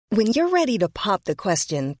When you're ready to pop the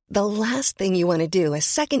question, the last thing you want to do is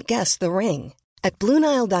second-guess the ring. At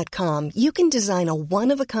BlueNile.com, you can design a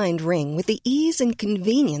one-of-a-kind ring with the ease and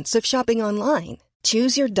convenience of shopping online.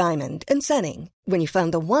 Choose your diamond and setting. When you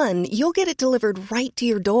find the one, you'll get it delivered right to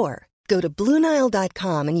your door. Go to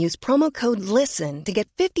BlueNile.com and use promo code LISTEN to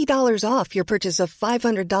get $50 off your purchase of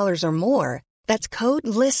 $500 or more. That's code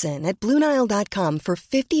LISTEN at BlueNile.com for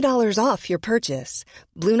 $50 off your purchase.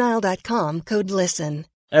 BlueNile.com, code LISTEN.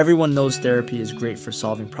 Everyone knows therapy is great for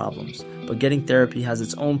solving problems, but getting therapy has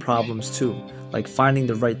its own problems too, like finding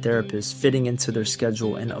the right therapist, fitting into their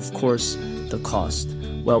schedule, and of course, the cost.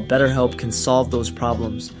 Well, BetterHelp can solve those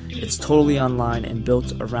problems. It's totally online and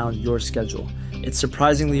built around your schedule. It's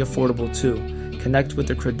surprisingly affordable too. Connect with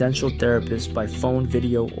a credentialed therapist by phone,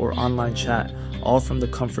 video, or online chat, all from the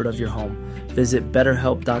comfort of your home. Visit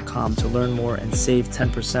BetterHelp.com to learn more and save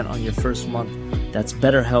 10% on your first month. That's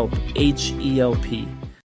BetterHelp, H-E-L-P.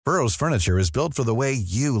 Burrow's furniture is built for the way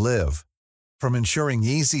you live. From ensuring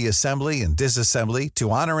easy assembly and disassembly to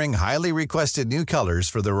honoring highly requested new colors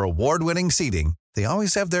for their award-winning seating, they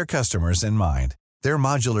always have their customers in mind. Their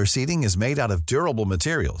modular seating is made out of durable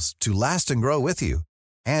materials to last and grow with you.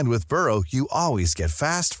 And with Burrow, you always get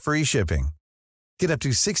fast, free shipping. Get up to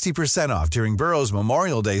 60% off during Burrow's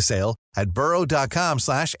Memorial Day sale at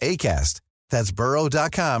burrow.com/ACAST. That's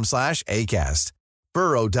burrow.com/ACAST.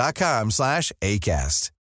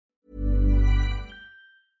 burrow.com/ACAST.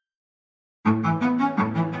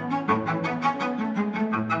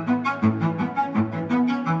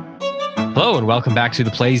 Hello and welcome back to The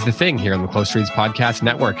Play's the Thing here on the Close Reads Podcast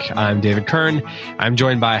Network. I'm David Kern. I'm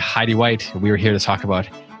joined by Heidi White. We are here to talk about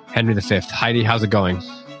Henry V. Heidi, how's it going?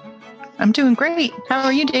 I'm doing great. How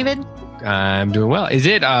are you, David? I'm doing well. Is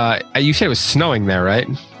it, you said it was snowing there, right?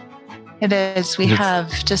 It is. We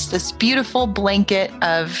have just this beautiful blanket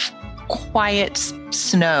of quiet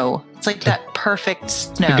snow. It's like that perfect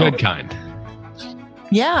snow. The good kind.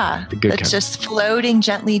 Yeah. It's just floating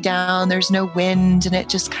gently down. There's no wind and it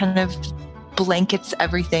just kind of blankets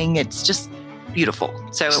everything. It's just beautiful.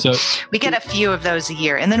 So we get a few of those a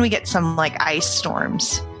year and then we get some like ice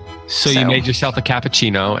storms. So you made yourself a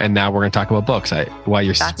cappuccino and now we're going to talk about books while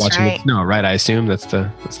you're watching the snow, right? I assume that's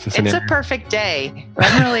the scenario. It's a perfect day.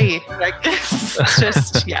 I'm really like, it's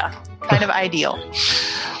just, kind of ideal.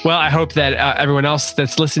 Well, I hope that everyone else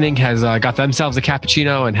that's listening has got themselves a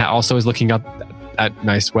cappuccino and also is looking up at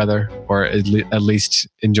nice weather, or at least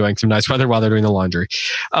enjoying some nice weather while they're doing the laundry.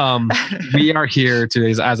 We are here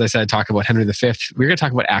today, as I said, talk about Henry V. We're going to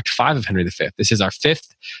talk about Act 5 of Henry V. This is our 5th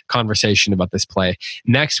conversation about this play.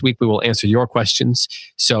 Next week, we will answer your questions.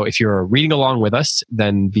 So if you're reading along with us,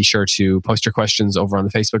 then be sure to post your questions over on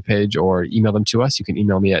the Facebook page or email them to us. You can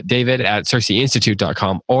email me at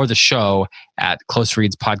david@cerseiinstitute.com or the show at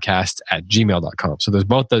closereadspodcast@gmail.com. So there's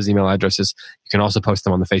both those email addresses. You can also post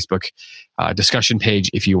them on the Facebook discussion page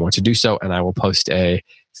if you want to do so. And I will post a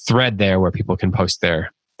thread there where people can post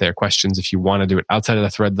their questions. If you want to do it outside of the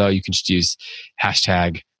thread, though, you can just use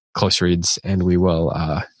hashtag *closereads and we will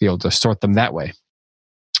be able to sort them that way.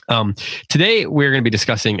 Today, we're going to be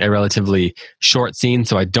discussing a relatively short scene.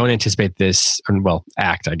 So I don't anticipate this,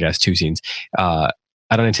 act, I guess, 2 scenes. I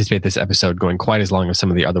don't anticipate this episode going quite as long as some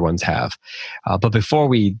of the other ones have. But before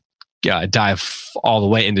we dive all the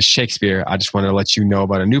way into Shakespeare, I just want to let you know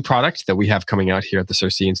about a new product that we have coming out here at the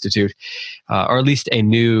Cersei Institute, or at least a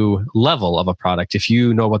new level of a product. If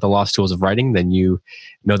you know about the Lost Tools of Writing, then you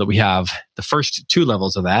know that we have the first 2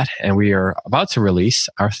 levels of that, and we are about to release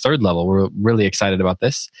our 3rd level. We're really excited about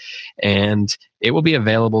this, and it will be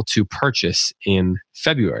available to purchase in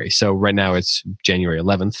February. So right now it's January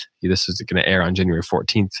 11th. This is going to air on January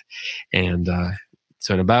 14th, and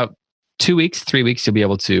so in about 2 weeks, 3 weeks, you'll be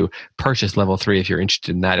able to purchase level 3 if you're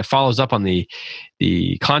interested in that. It follows up on the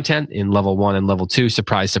content in level 1 and level 2.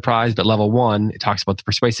 Surprise, surprise. But level 1, it talks about the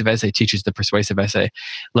persuasive essay, teaches the persuasive essay.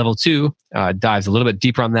 Level 2 dives a little bit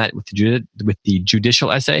deeper on that with the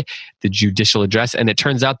judicial essay, the judicial address. And it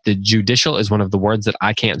turns out the judicial is one of the words that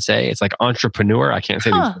I can't say. It's like entrepreneur. I can't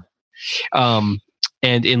say these.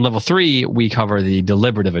 And in level 3, we cover the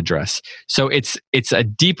deliberative address. So it's a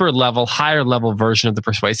deeper level, higher level version of the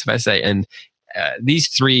persuasive essay. And these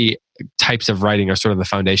 3 types of writing are sort of the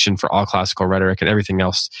foundation for all classical rhetoric, and everything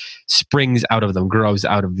else springs out of them, grows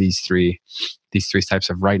out of these three types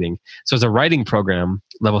of writing. So as a writing program,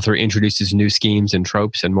 level 3 introduces new schemes and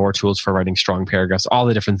tropes and more tools for writing strong paragraphs, all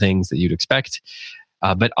the different things that you'd expect.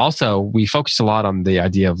 But also, we focused a lot on the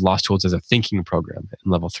idea of Lost Tools as a thinking program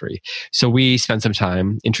in level 3. So we spent some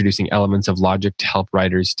time introducing elements of logic to help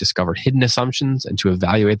writers discover hidden assumptions and to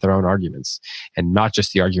evaluate their own arguments, and not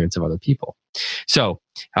just the arguments of other people. So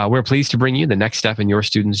we're pleased to bring you the next step in your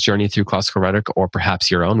student's journey through classical rhetoric, or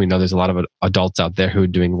perhaps your own. We know there's a lot of adults out there who are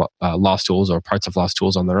doing law schools or parts of law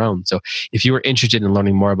schools on their own. So if you are interested in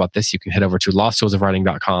learning more about this, you can head over to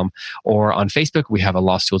lawschoolsofwriting.com, or on Facebook, we have a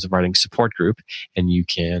Law Schools of Writing support group, and you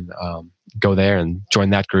can go there and join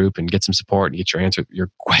that group and get some support and get your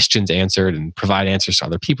questions answered and provide answers to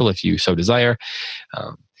other people if you so desire.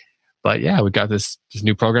 But yeah, we've got this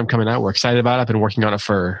new program coming out. We're excited about it. I've been working on it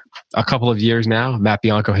for a couple of years now. Matt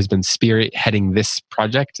Bianco has been spearheading this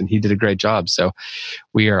project, and he did a great job. So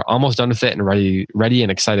we are almost done with it and ready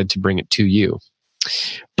and excited to bring it to you.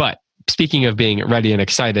 But speaking of being ready and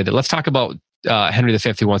excited, let's talk about Henry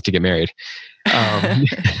V who wants to get married.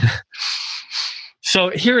 So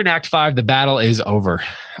here in Act 5, the battle is over.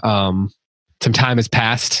 Some time has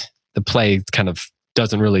passed. The play kind of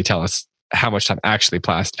doesn't really tell us how much time actually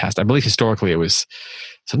passed. I believe historically it was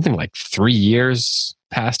something like 3 years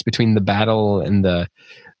passed between the battle and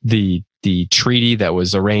the treaty that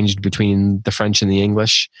was arranged between the French and the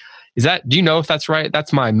English. Do you know if that's right?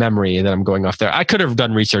 That's my memory that I'm going off there. I could have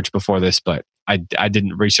done research before this, but I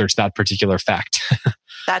didn't research that particular fact.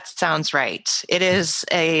 That sounds right. It is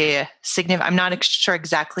a significant, I'm not sure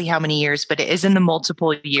exactly how many years, but it is in the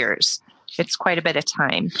multiple years. It's quite a bit of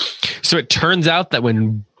time. So it turns out that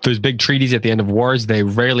when those big treaties at the end of wars, they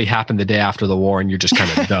rarely happen the day after the war, and you're just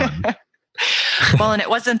kind of done. Well, and it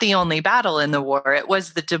wasn't the only battle in the war. It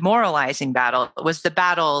was the demoralizing battle. It was the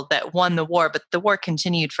battle that won the war, but the war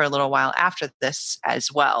continued for a little while after this as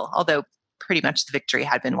well, although pretty much the victory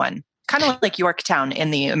had been won. Kind of like Yorktown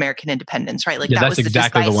in the American independence, right? Like yeah, that that's was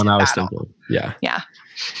exactly the one I was battle. thinking. Yeah. Yeah.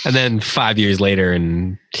 And then 5 years later,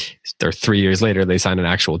 or 3 years later, they signed an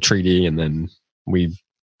actual treaty, and then we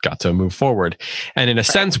got to move forward. And in a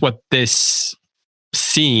sense, what this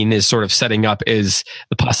scene is sort of setting up is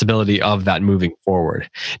the possibility of that moving forward.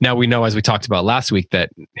 Now, we know, as we talked about last week, that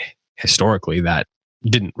historically that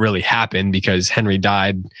didn't really happen because Henry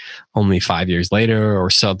died only 5 years later or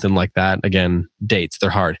something like that. Again, dates, they're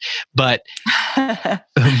hard. But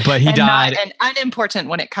he died. And unimportant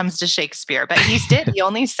when it comes to Shakespeare, but he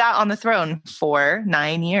only sat on the throne for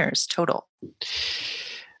 9 years total.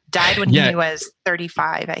 Died when he was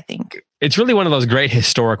 35, I think. It's really one of those great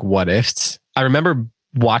historic what ifs. I remember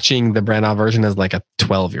watching the Branagh version as like a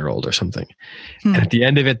 12-year-old or something. And at the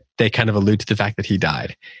end of it, they kind of allude to the fact that he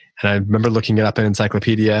died. And I remember looking it up in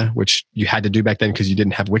encyclopedia, which you had to do back then because you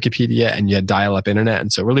didn't have Wikipedia and you had dial-up internet.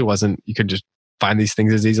 And so it really wasn't, you could just find these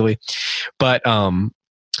things as easily. But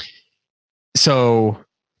so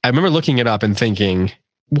I remember looking it up and thinking,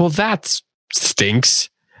 well, that stinks.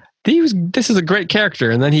 This is a great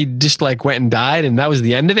character, and then he just like went and died, and that was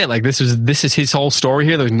the end of it. Like this is his whole story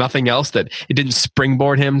here. There's nothing else that it didn't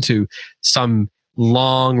springboard him to some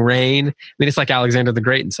long reign. I mean, it's like Alexander the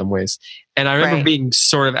Great in some ways. And I remember being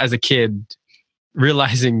sort of as a kid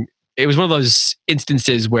realizing it was one of those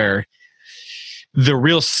instances where the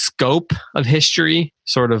real scope of history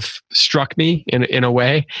sort of struck me in a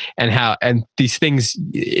way, and these things,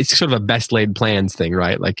 it's sort of a best laid plans thing,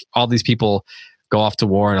 right? Like all these people go off to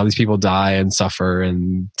war and all these people die and suffer,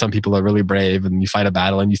 and some people are really brave, and you fight a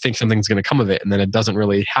battle and you think something's going to come of it, and then it doesn't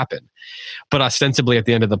really happen. But ostensibly at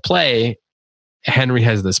the end of the play, Henry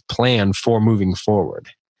has this plan for moving forward.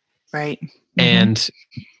 Right. And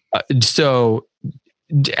so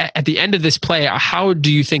at the end of this play, how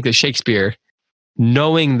do you think that Shakespeare,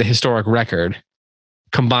 knowing the historic record,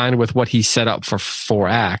 combined with what he set up for 4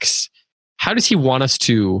 acts, how does he want us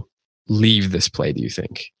to leave this play, do you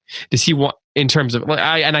think? Does he want, in terms of,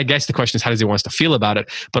 and I guess the question is, how does he want us to feel about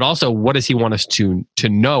it? But also, what does he want us to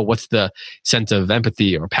know? What's the sense of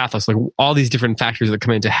empathy or pathos? Like all these different factors that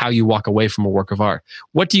come into how you walk away from a work of art.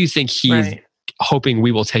 What do you think he's hoping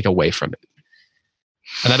we will take away from it?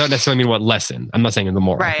 And I don't necessarily mean what lesson. I'm not saying in the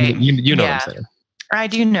moral. Right. You know what I'm saying. I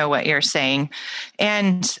do know what you're saying.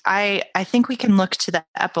 And I think we can look to the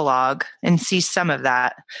epilogue and see some of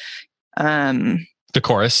that. The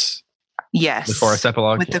chorus. Yes. The chorus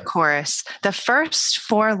epilogue. With the chorus. The first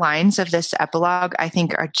 4 lines of this epilogue, I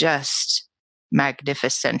think, are just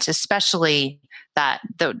magnificent, especially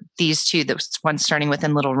these two, the one starting with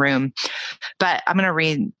 "In Little Room." But I'm going to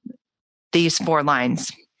read these 4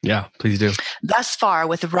 lines. Yeah, please do. Thus far,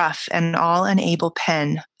 with rough and all unable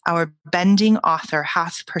pen, our bending author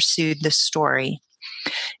hath pursued the story.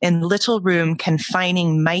 In little room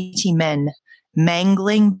confining mighty men,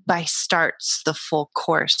 mangling by starts the full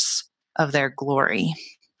course of their glory.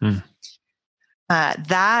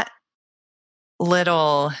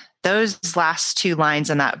 Those last 2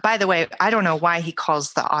 lines in that, by the way, I don't know why he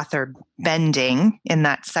calls the author bending in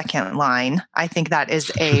that second line. I think that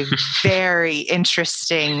is a very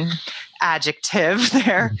interesting adjective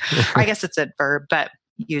there. I guess it's a verb, but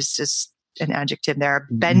used as an adjective there.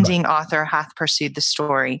 Bending author hath pursued the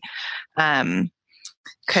story.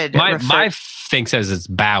 Could my thing says it's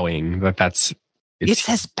bowing, but it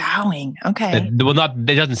says bowing. Okay. It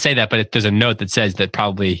doesn't say that, but there's a note that says that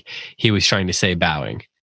probably he was trying to say bowing.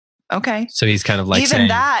 Okay. So he's kind of like even saying,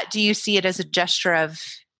 that. Do you see it as a gesture of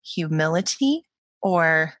humility,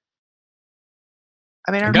 or?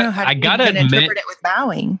 I mean, I don't know how to interpret it with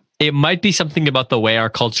bowing. It might be something about the way our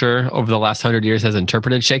culture over the last 100 years has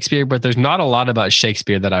interpreted Shakespeare, but there's not a lot about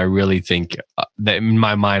Shakespeare that I really think that in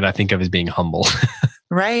my mind I think of as being humble.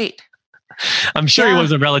 Right. I'm sure he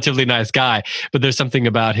was a relatively nice guy, but there's something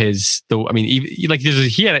about he had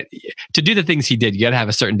to do the things he did. You got to have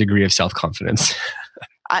a certain degree of self-confidence.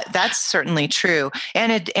 That's certainly true,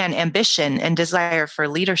 and ambition and desire for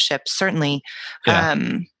leadership certainly.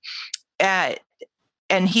 Yeah.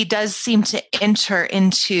 And he does seem to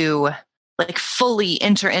fully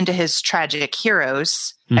enter into his tragic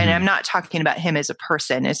heroes. Mm-hmm. And I'm not talking about him as a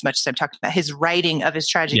person as much as I'm talking about his writing of his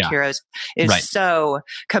tragic heroes is so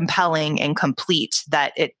compelling and complete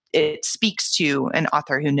that it speaks to an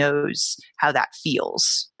author who knows how that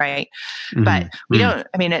feels, right? Mm-hmm. But we don't,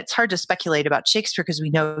 I mean, it's hard to speculate about Shakespeare because we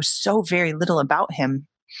know so very little about him.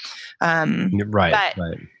 Right.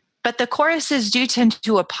 But the choruses do tend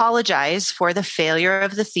to apologize for the failure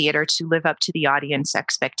of the theater to live up to the audience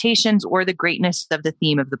expectations or the greatness of the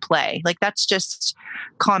theme of the play. Like that's just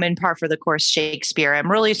common par for the course Shakespeare.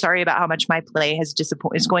 I'm really sorry about how much my play is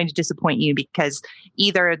going to disappoint you because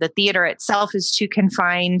either the theater itself is too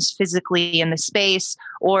confined physically in the space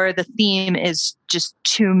or the theme is just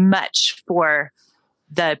too much for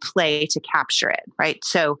the play to capture it, right?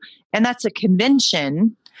 So, and that's a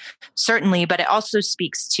convention, certainly, but it also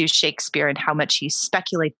speaks to Shakespeare and how much he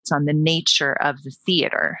speculates on the nature of the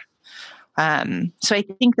theater. So I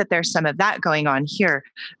think that there's some of that going on here.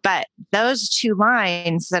 But those two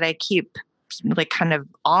lines that I keep like kind of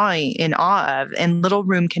in awe of, "In little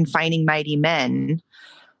room confining mighty men,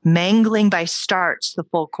 mangling by starts the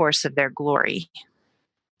full course of their glory."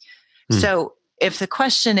 So if the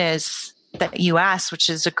question is that you asked, which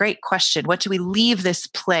is a great question, what do we leave this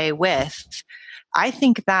play with? I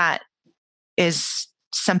think that is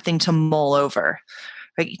something to mull over.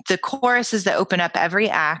 Right? The choruses that open up every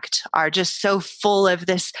act are just so full of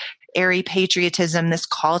this airy patriotism, this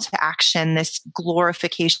call to action, this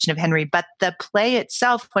glorification of Henry. But the play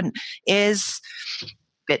itself is a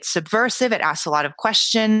bit subversive. It asks a lot of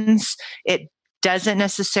questions. It doesn't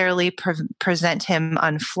necessarily present him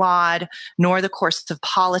unflawed, nor the course of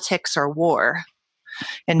politics or war.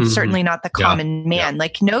 And certainly not the common man.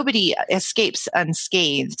 Like nobody escapes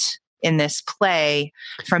unscathed in this play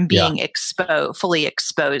from being fully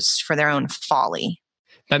exposed for their own folly.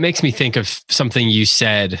 That makes me think of something you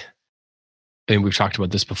said, and we've talked about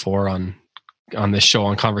this before on this show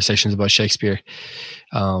on Conversations About Shakespeare,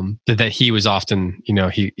 that he was often,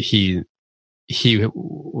 he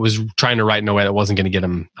was trying to write in a way that wasn't going to get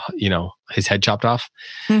him, his head chopped off.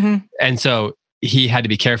 Mm-hmm. And so he had to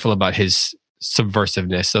be careful about his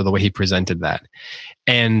subversiveness, so the way he presented that.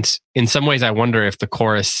 And in some ways, I wonder if the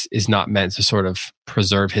chorus is not meant to sort of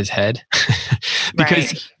preserve his head.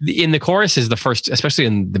 Because in the chorus is the first, especially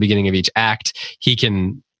in the beginning of each act, he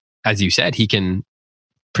can, as you said, he can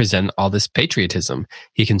present all this patriotism.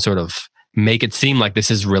 He can sort of make it seem like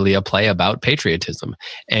this is really a play about patriotism.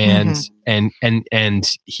 And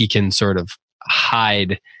and he can sort of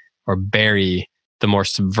hide or bury the more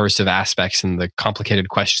subversive aspects and the complicated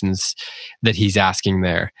questions that he's asking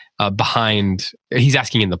there he's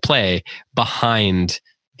asking in the play behind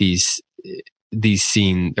these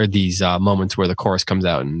scenes or these moments where the chorus comes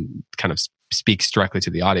out and kind of speaks directly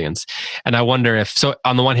to the audience. And I wonder if, so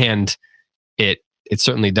on the one hand, it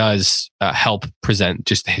certainly does help present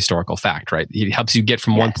just the historical fact, right? It helps you get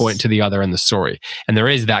from one point to the other in the story. And there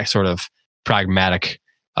is that sort of pragmatic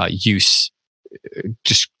use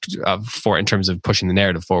just for in terms of pushing the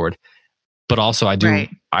narrative forward. But also I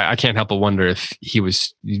can't help but wonder if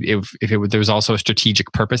there was also a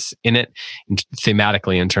strategic purpose in it,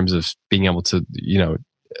 thematically, in terms of being able to,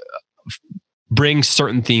 bring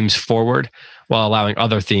certain themes forward while allowing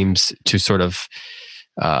other themes to sort of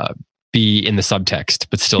be in the subtext,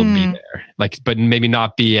 but still be there. But maybe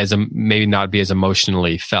not be as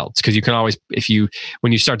emotionally felt. Because you can always,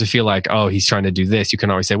 when you start to feel like, oh, he's trying to do this, you can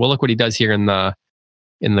always say, well, look what he does here in the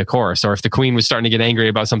chorus. Or if the Queen was starting to get angry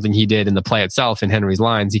about something he did in the play itself, in Henry's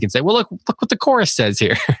lines, you can say, well, look what the chorus says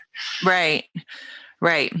here. Right.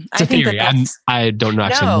 It's a theory. I don't know.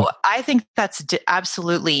 No, I think that's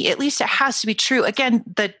absolutely, at least it has to be true. Again,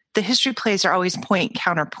 the history plays are always point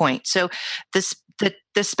counterpoint. So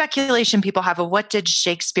the speculation people have of what did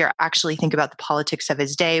Shakespeare actually think about the politics of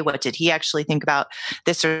his day? What did he actually think about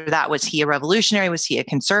this or that? Was he a revolutionary? Was he a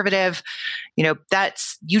conservative?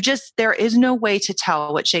 There is no way to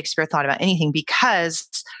tell what Shakespeare thought about anything because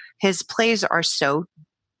his plays are so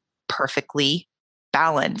perfectly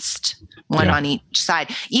balanced, one on each side.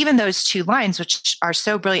 Even those two lines, which are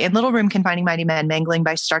so brilliant, in little room confining mighty men, mangling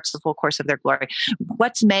by starts the full course of their glory.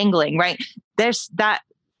 What's mangling, right? There's that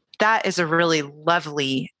is a really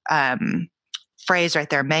lovely phrase right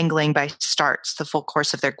there. Mangling by starts the full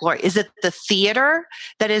course of their glory. Is it the theater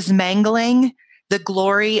that is mangling the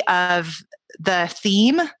glory of the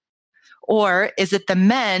theme? Or is it the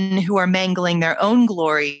men who are mangling their own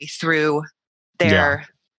glory through their,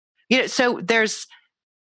 so there's,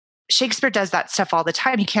 Shakespeare does that stuff all the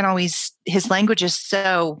time. You can't always, his language is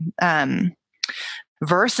so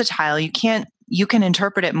versatile. You can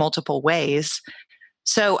interpret it multiple ways.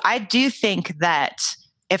 So I do think that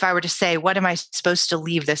if I were to say, what am I supposed to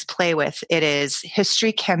leave this play with? It is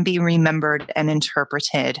history can be remembered and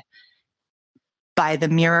interpreted by the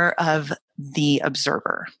mirror of the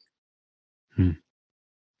observer.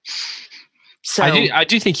 So I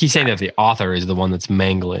do think he's saying that the author is the one that's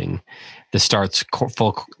mangling the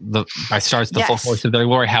full course of their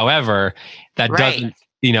glory. However, that doesn't,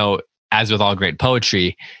 as with all great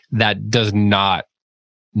poetry, that does not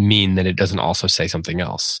mean that it doesn't also say something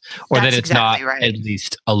else, or that it's not at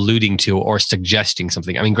least alluding to or suggesting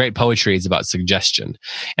something. I mean, great poetry is about suggestion.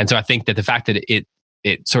 And so I think that the fact that it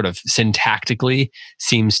sort of syntactically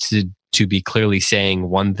seems to be clearly saying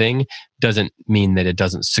one thing doesn't mean that it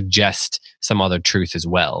doesn't suggest some other truth as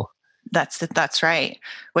well. That's right,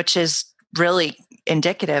 which is really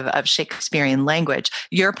indicative of Shakespearean language.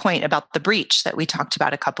 Your point about the breach that we talked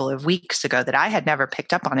about a couple of weeks ago that I had never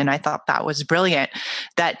picked up on, and I thought that was brilliant,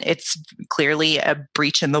 that it's clearly a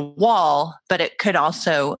breach in the wall, but it could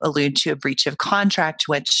also allude to a breach of contract,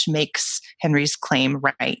 which makes Henry's claim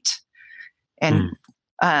right. And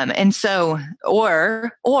so,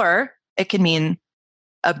 or it can mean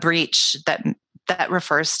a breach that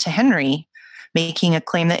refers to Henry making a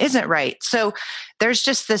claim that isn't right. So there's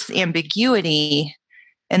just this ambiguity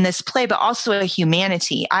in this play, but also a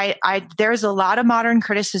humanity. There's a lot of modern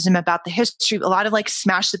criticism about the history, a lot of like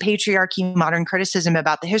smash the patriarchy modern criticism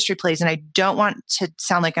about the history plays. And I don't want to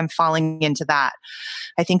sound like I'm falling into that.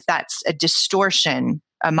 I think that's a distortion,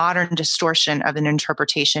 a modern distortion of an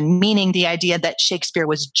interpretation, meaning the idea that Shakespeare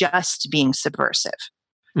was just being subversive.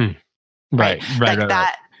 Right.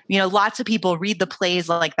 Lots of people read the plays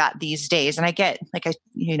like that these days. And I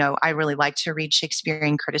really like to read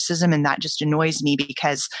Shakespearean criticism, and that just annoys me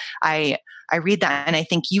because I read that and I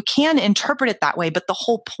think you can interpret it that way, but the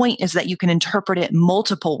whole point is that you can interpret it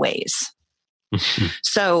multiple ways.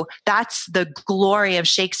 So that's the glory of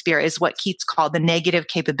Shakespeare, is what Keats called the negative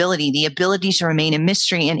capability, the ability to remain in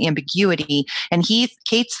mystery and ambiguity. And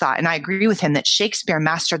Keats thought, and I agree with him, that Shakespeare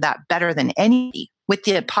mastered that better than any, with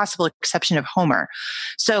the possible exception of Homer.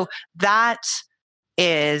 So that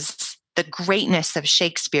is the greatness of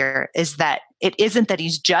Shakespeare, is that it isn't that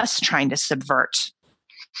he's just trying to subvert.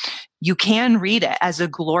 You can read it as a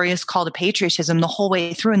glorious call to patriotism the whole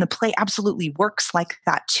way through, and the play absolutely works like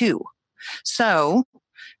that too. So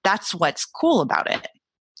that's what's cool about it.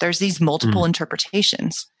 There's these multiple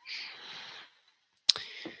interpretations.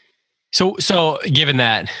 So given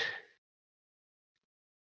that,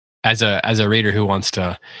 as a reader who wants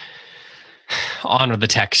to honor the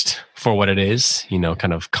text for what it is,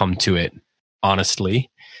 kind of come to it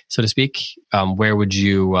honestly, so to speak, where would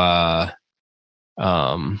you,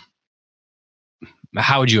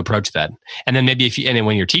 how would you approach that? And then maybe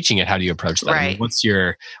when you're teaching it, how do you approach that? Right. I mean,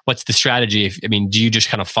 what's the strategy? Do you just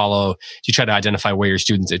kind of do you try to identify where your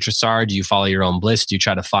students' interests are? Do you follow your own bliss? Do you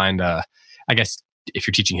try to find I guess if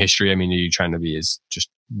you're teaching history, are you trying to be as just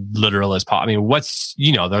literal as possible? There's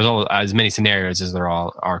as many scenarios as there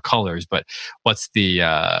are colors, but what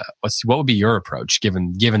would be your approach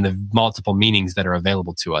given the multiple meanings that are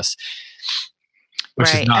available to us?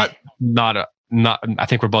 Which is not I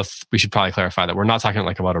think we should probably clarify that we're not talking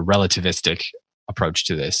about a relativistic approach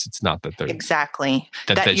to this. It's not that they're exactly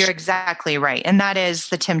that you're exactly right. And that is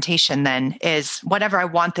the temptation then, is whatever I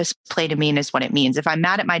want this play to mean is what it means. If I'm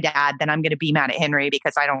mad at my dad, then I'm going to be mad at Henry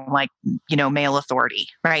because I don't like, male authority.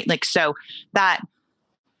 Right. Like, so that's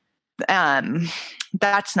not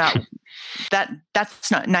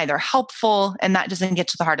neither helpful, and that doesn't get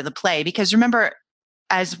to the heart of the play, because remember,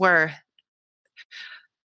 as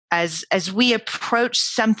we approach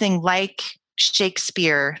something like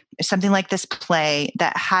Shakespeare, something like this play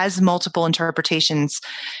that has multiple interpretations,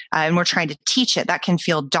 and we're trying to teach it, that can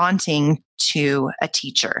feel daunting to a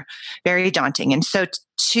teacher, very daunting. And so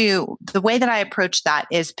the way that I approach that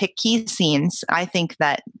is pick key scenes. I think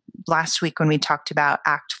that last week when we talked about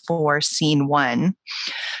Act 4, Scene 1,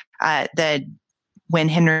 when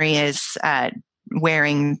Henry is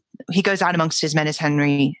he goes out amongst his men as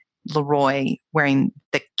Henry Leroy, wearing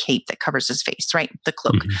the cape that covers his face, right? The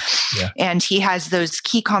cloak. Mm-hmm. Yeah. And he has those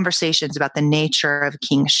key conversations about the nature of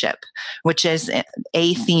kingship, which is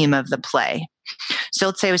a theme of the play. So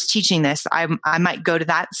let's say I was teaching this, I might go to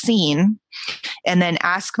that scene and then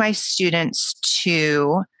ask my students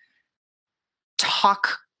to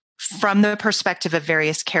talk from the perspective of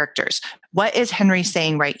various characters. What is Henry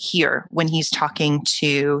saying right here when he's talking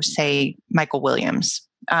to, say, Michael Williams?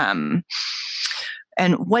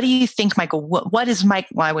 And what do you think, Michael? What is Mike?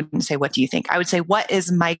 Well, I wouldn't say, what do you think? I would say, what is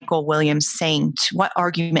Michael Williams saying? What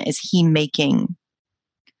argument is he making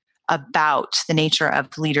about the nature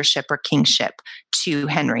of leadership or kingship to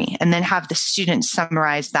Henry? And then have the students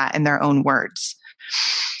summarize that in their own words.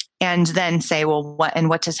 And then say, well,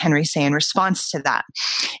 what does Henry say in response to that?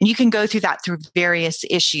 And you can go through that through various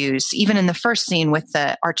issues. Even in the first scene with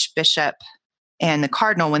the Archbishop and the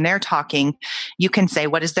Cardinal, when they're talking, you can say,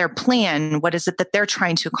 what is their plan? What is it that they're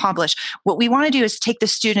trying to accomplish? What we want to do is take the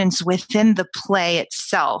students within the play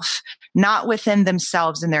itself, not within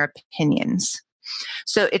themselves and their opinions.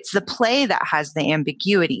 So it's the play that has the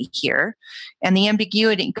ambiguity here. And the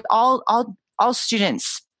ambiguity, all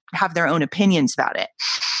students have their own opinions about it.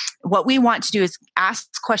 What we want to do is ask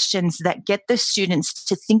questions that get the students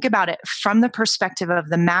to think about it from the perspective of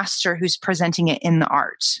the master who's presenting it in the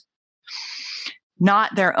art,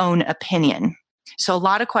 not their own opinion. So a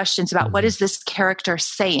lot of questions about what is this character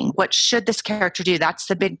saying? What should this character do? That's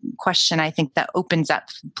the big question, I think, that opens up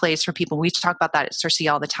plays for people. We talk about that at Circe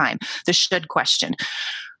all the time, the should question.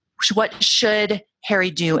 What should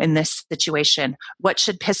Harry do in this situation? What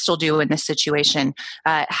should Pistol do in this situation?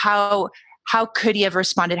 How could he have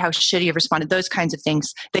responded? How should he have responded? Those kinds of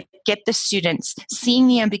things that get the students seeing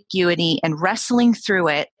the ambiguity and wrestling through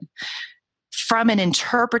it from an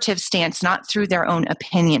interpretive stance, not through their own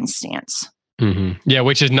opinion stance. Mm-hmm. Yeah,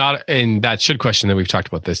 which is not in that should question that we've talked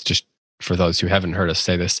about this, just for those who haven't heard us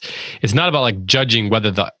say this. It's not about like judging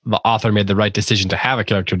whether the author made the right decision to have a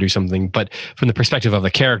character do something, but from the perspective of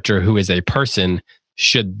the character who is a person,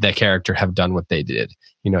 should the character have done what they did?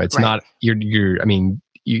 You know, it's not, you're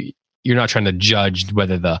not trying to judge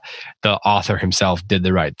whether the author himself did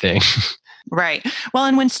the right thing. Right. Well,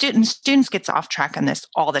 and when students gets off track on this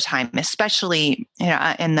all the time, especially,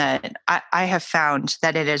 I have found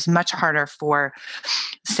that it is much harder for,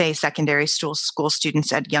 say, secondary school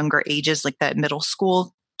students at younger ages, like the middle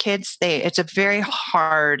school kids. It's a very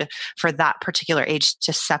hard for that particular age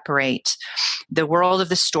to separate the world of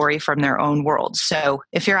the story from their own world. So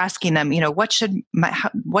if you're asking them, what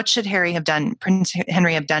should Harry have done, Prince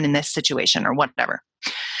Henry have done in this situation or whatever,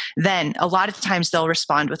 then a lot of times they'll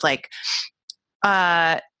respond with like,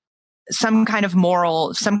 some kind of moral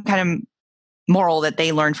that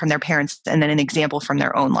they learned from their parents, and then an example from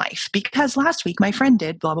their own life. Because last week my friend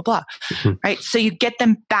did blah, blah, blah. Mm-hmm. Right. So you get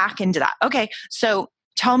them back into that. Okay. So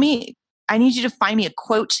tell me, I need you to find me a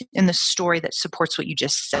quote in the story that supports what you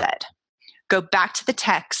just said. Go back to the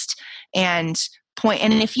text and point.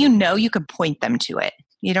 And if you can point them to it.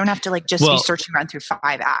 You don't have to be searching around through 5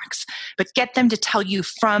 acts, but get them to tell you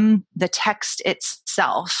from the text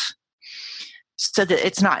itself, so that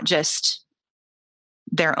it's not just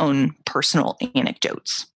their own personal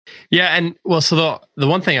anecdotes. Yeah. And so the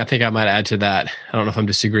one thing I think I might add to that, I don't know if I'm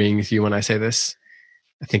disagreeing with you when I say this.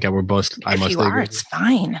 I think I mostly agree. It's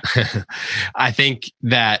fine. I think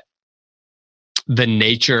that the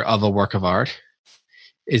nature of a work of art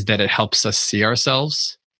is that it helps us see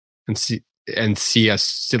ourselves and see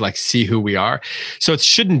who we are. So it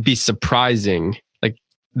shouldn't be surprising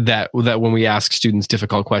that when we ask students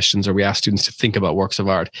difficult questions, or we ask students to think about works of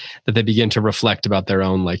art, that they begin to reflect about their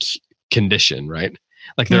own condition, right?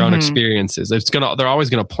 Like their own experiences. They're always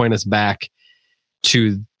going to point us back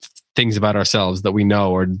to things about ourselves that we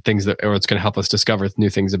know, or it's going to help us discover new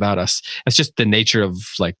things about us. It's just the nature of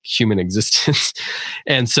human existence.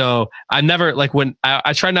 And so I'm never when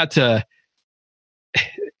I try not to,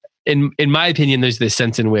 in my opinion, there's this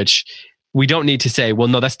sense in which we don't need to say, well,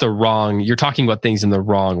 no, you're talking about things in the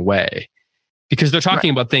wrong way, because they're talking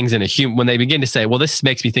about things when they begin to say, well, this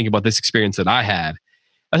makes me think about this experience that I had.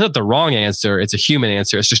 That's not the wrong answer. It's a human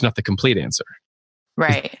answer. It's just not the complete answer.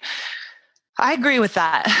 Right. I agree with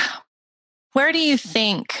that. Where do you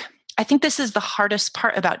think, I think this is the hardest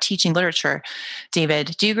part about teaching literature.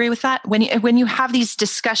 David, do you agree with that? When you have these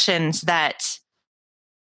discussions that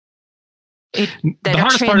the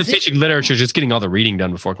hardest part of teaching literature is just getting all the reading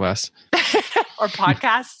done before class. Or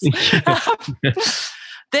podcasts.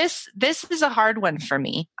 This is a hard one for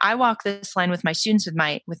me. I walk this line with my students,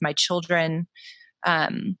 with my children,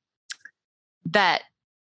 that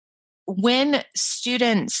when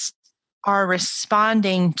students are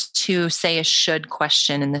responding to, say, a should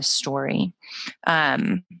question in this story,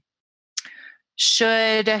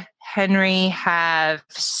 should Henry have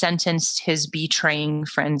sentenced his betraying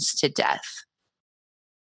friends to death?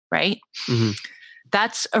 Right? Mm-hmm.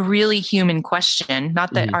 That's a really human question.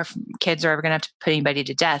 Not that our kids are ever going to have to put anybody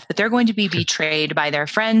to death, but they're going to be betrayed by their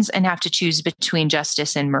friends and have to choose between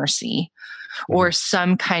justice and mercy, or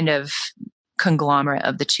some kind of conglomerate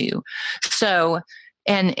of the two. So,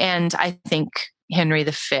 and I think Henry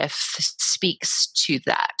V speaks to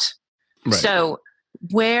that. Right. So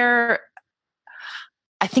where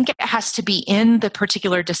I think it has to be in the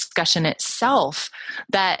particular discussion itself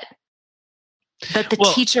that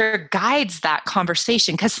the teacher guides that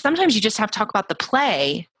conversation, because sometimes you just have to talk about the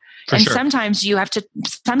play, and sometimes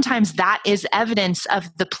sometimes that is evidence of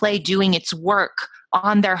the play doing its work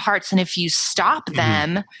on their hearts, and if you stop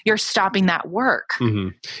them, you're stopping that work.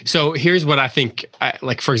 So here's what I think,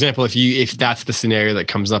 like, for example, if that's the scenario that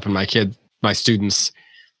comes up in my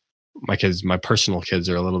personal kids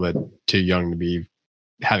are a little bit too young to be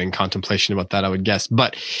having contemplation about that, I would guess.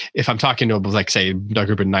 But if I'm talking to, like, say, a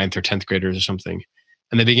group of 9th or 10th graders or something,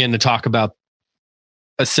 and they begin to talk about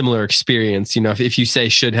a similar experience, if you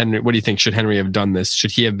say, what do you think? Should Henry have done this?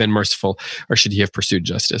 Should he have been merciful, or should he have pursued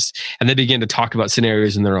justice? And they begin to talk about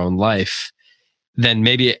scenarios in their own life, then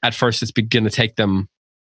maybe at first it's begin to take them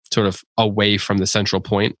sort of away from the central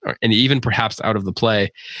point, and even perhaps out of the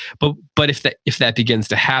play. But if that begins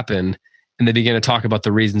to happen, and they begin to talk about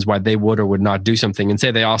the reasons why they would or would not do something, and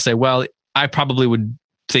they all say, well, I probably would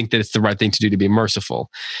think that it's the right thing to do to be merciful.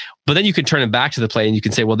 But then you can turn it back to the play and you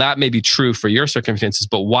can say, well, that may be true for your circumstances,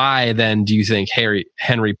 but why then do you think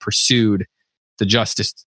Henry pursued the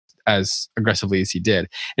justice as aggressively as he did?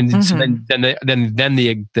 And so then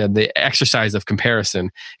the exercise of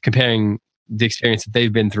comparing the experience that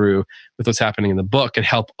they've been through with what's happening in the book, and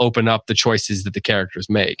help open up the choices that the characters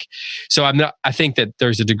make. So I think that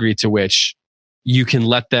there's a degree to which you can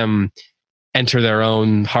let them enter their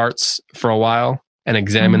own hearts for a while and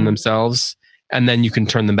examine themselves, and then you can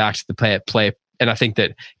turn them back to the play. And I think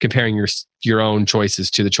that comparing your own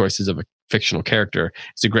choices to the choices of a fictional character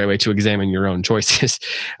is a great way to examine your own choices.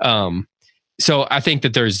 So I think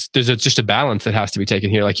that there's just a balance that has to be taken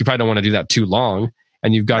here. Like, you probably don't want to do that too long,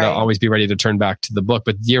 and you've got to always be ready to turn back to the book.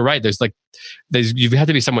 But you're right. You have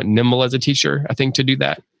to be somewhat nimble as a teacher, I think, to do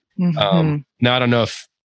that. Now, I don't know if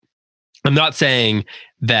I'm not saying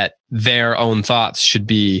that their own thoughts should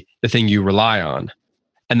be the thing you rely on,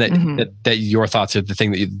 and that your thoughts are the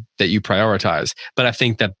thing that you prioritize. But I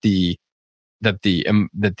think that the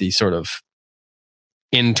sort of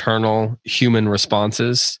internal human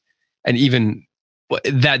responses, and even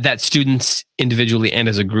that students individually and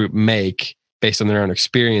as a group make based on their own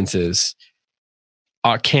experiences,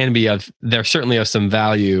 they're certainly of some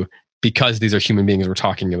value, because these are human beings we're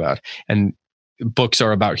talking about. And books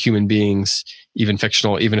are about human beings, even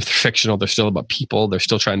fictional. Even if they're fictional, they're still about people. They're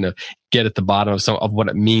still trying to get at the bottom of what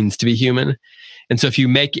it means to be human. And so if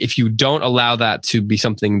you don't allow that to be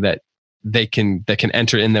something that can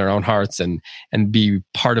enter in their own hearts and be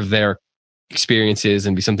part of their experiences,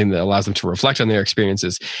 and be something that allows them to reflect on their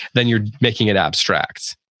experiences, then you're making it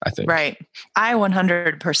abstract, I think. Right. I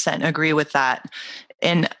 100% agree with that.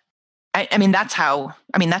 And I mean, that's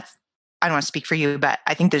I don't want to speak for you, but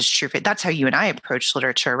I think this is true. That's how you and I approach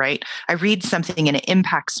literature, right? I read something and it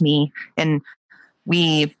impacts me, and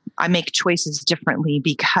I make choices differently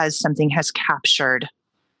because something has captured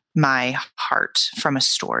my heart from a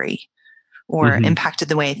story, or impacted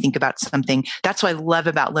the way I think about something. That's what I love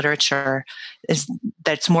about literature, is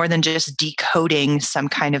that it's more than just decoding some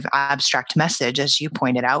kind of abstract message, as you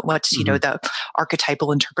pointed out. What's, the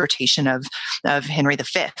archetypal interpretation of Henry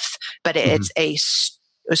V, but it's a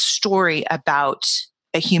story about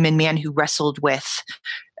a human man who wrestled with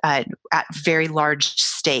at very large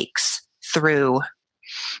stakes through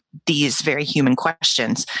these very human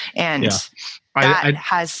questions. And that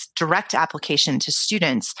has direct application to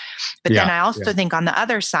students. But then I also think on the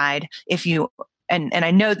other side, if you, and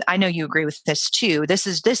I know you agree with this too, this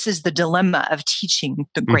is the dilemma of teaching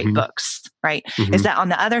the great books, right? Is that on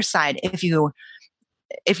the other side, if you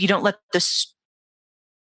don't let this,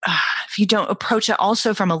 if you don't approach it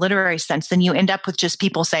also from a literary sense, then you end up with just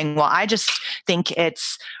people saying, well, I just think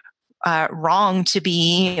it's wrong to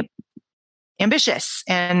be ambitious,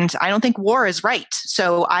 and I don't think war is right.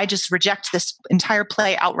 So I just reject this entire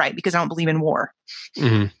play outright because I don't believe in war.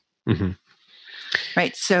 Mm-hmm. Mm-hmm.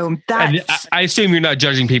 Right. So that's... I assume you're not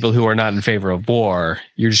judging people who are not in favor of war.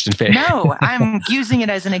 You're just in favor. No, I'm using it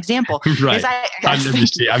as an example. Right. I'm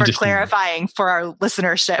just clarifying for our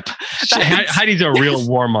listenership. Heidi's a real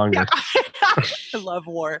warmonger. I love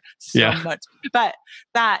war so much. But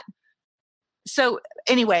so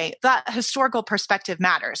anyway, that historical perspective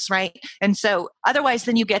matters, right? And so otherwise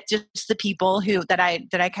then you get just the people that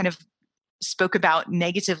I kind of spoke about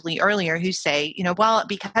negatively earlier who say, well,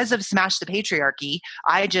 because of Smash the Patriarchy,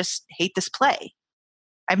 I just hate this play.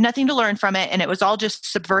 I have nothing to learn from it, and it was all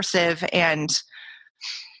just subversive. And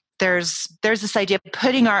there's this idea of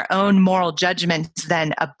putting our own moral judgments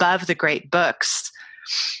then above the great books.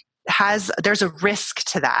 There's a risk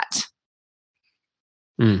to that.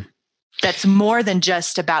 That's more than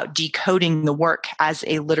just about decoding the work as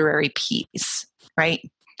a literary piece, right?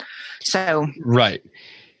 So right.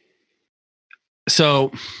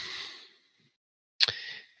 So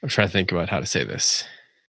I'm trying to think about how to say this,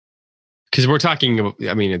 because we're talking about,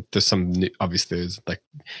 there's some, obviously there's like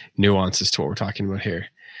nuances to what we're talking about here.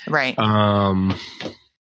 Right.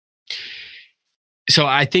 So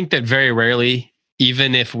I think that very rarely,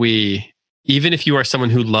 even if you are someone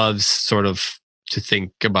who loves sort of to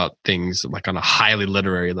think about things like on a highly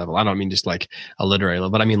literary level, I don't mean just like a literary level,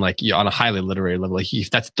 but I mean like on a highly literary level, like if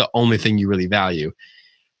that's the only thing you really value,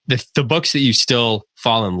 the books that you still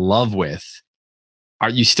fall in love with,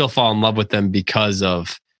 you still fall in love with them because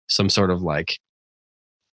of some sort of like,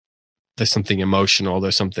 there's something emotional,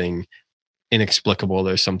 there's something inexplicable,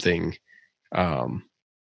 there's something on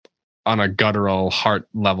a guttural heart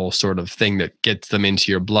level sort of thing that gets them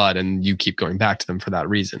into your blood, and you keep going back to them for that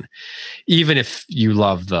reason. Even if you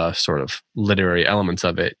love the sort of literary elements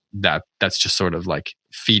of it, that's just sort of like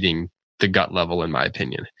feeding the gut level, in my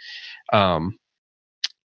opinion.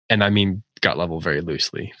 And I mean gut level very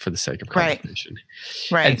loosely for the sake of conversation.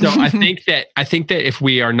 Right. And so I think that if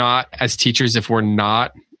we are not, as teachers, if we're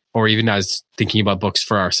not, or even as thinking about books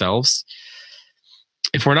for ourselves,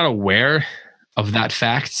 if we're not aware of that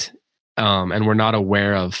fact, and we're not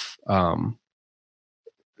aware of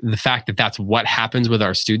the fact that that's what happens with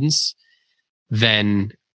our students,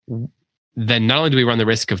 then not only do we run the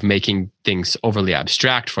risk of making things overly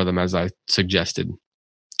abstract for them, as I suggested,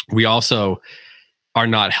 we also are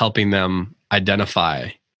not helping them identify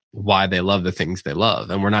why they love the things they love.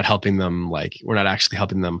 And we're not actually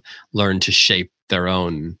helping them learn to shape their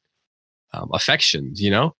own affections,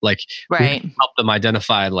 right. Help them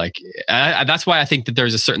identify, that's why I think that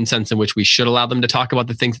there's a certain sense in which we should allow them to talk about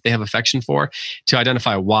the things that they have affection for, to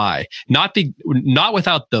identify why, not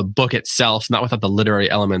without the book itself, not without the literary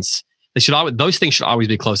elements. Those things should always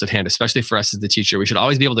be close at hand, especially for us as the teacher. We should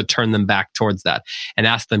always be able to turn them back towards that and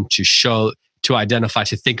ask them to identify,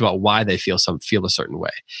 to think about why they feel a certain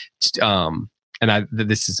way.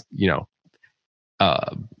 This is,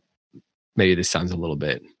 maybe this sounds a little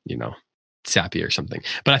bit, sappy or something,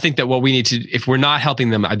 but I think that what we need to, if we're not helping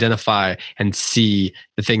them identify and see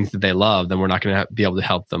the things that they love, then we're not going to be able to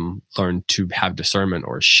help them learn to have discernment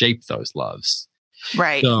or shape those loves.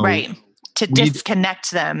 Right. So right. To disconnect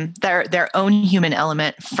them, their own human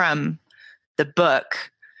element from the book.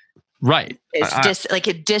 Right.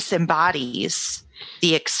 It disembodies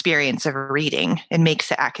the experience of reading and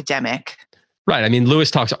makes it academic. Right. I mean, Lewis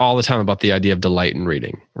talks all the time about the idea of delight in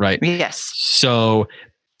reading, right? Yes. So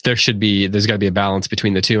there's got to be a balance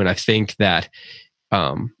between the two. And I think that,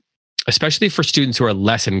 especially for students who are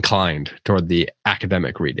less inclined toward the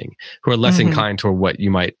academic reading, who are less inclined toward what you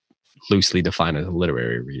might loosely define as a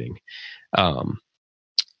literary reading, I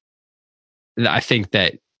think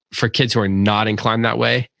that for kids who are not inclined that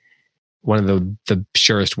way, one of the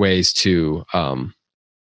surest ways to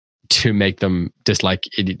make them dislike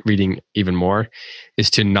reading even more is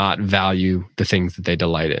to not value the things that they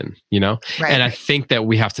delight in, Right. And I think that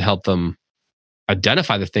we have to help them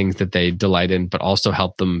identify the things that they delight in, but also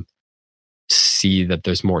help them see that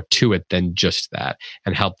there's more to it than just that,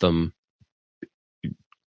 and help them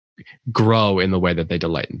grow in the way that they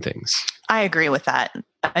delight in things. I agree with that.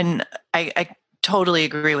 And I totally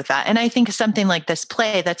agree with that. And I think something like this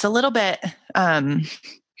play that's a little bit,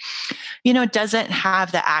 it doesn't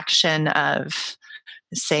have the action of,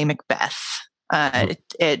 say, Macbeth.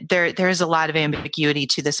 There's a lot of ambiguity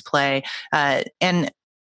to this play. And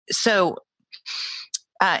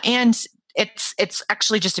it's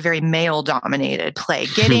actually just a very male-dominated play.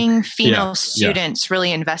 Getting female students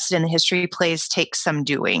really invested in the history plays takes some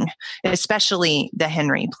doing, especially the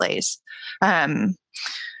Henry plays.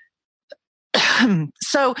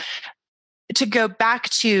 So to go back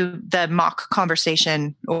to the mock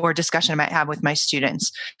conversation or discussion I might have with my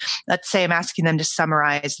students, let's say I'm asking them to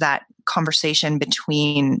summarize that conversation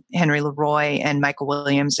between Henry Leroy and Michael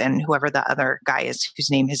Williams and whoever the other guy is whose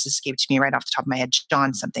name has escaped me right off the top of my head,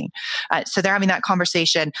 John something. So they're having that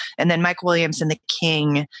conversation, and then Michael Williams and the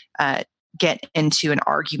king get into an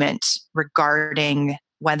argument regarding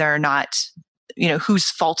whether or not, whose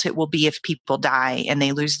fault it will be if people die and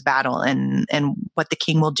they lose the battle, and what the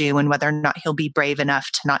king will do, and whether or not he'll be brave enough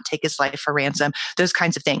to not take his life for ransom, those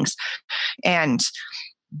kinds of things. And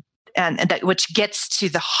that, which gets to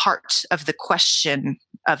the heart of the question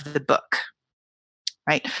of the book,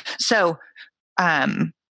 right? So,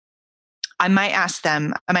 I might ask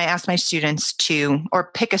my students or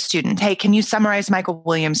pick a student, hey, can you summarize Michael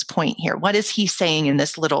Williams' point here? What is he saying in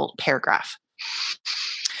this little paragraph?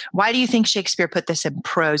 Why do you think Shakespeare put this in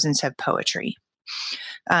prose instead of poetry?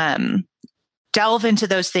 Delve into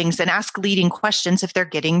those things and ask leading questions if they're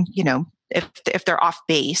getting, if they're off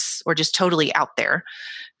base or just totally out there.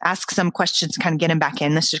 Ask some questions, kind of get them back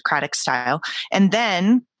in the Socratic style. And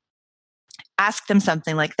then ask them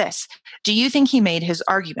something like this. Do you think he made his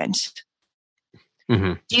argument?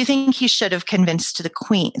 Mm-hmm. Do you think he should have convinced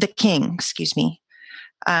the king,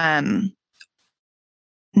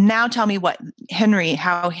 now tell me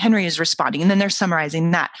how Henry is responding. And then they're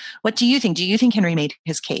summarizing that. What do you think? Do you think Henry made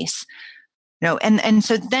his case? And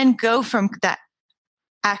so then go from that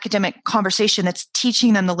academic conversation that's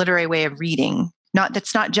teaching them the literary way of reading.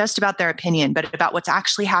 That's not just about their opinion, but about what's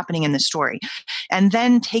actually happening in the story. And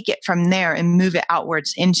then take it from there and move it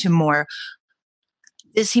outwards into more,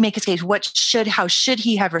 does he make his case? How should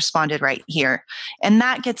he have responded right here? And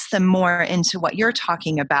that gets them more into what you're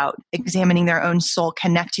talking about, examining their own soul,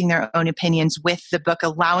 connecting their own opinions with the book,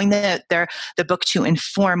 allowing the book to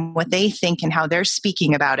inform what they think and how they're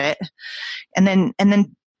speaking about it. And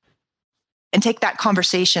take that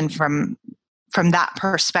conversation from that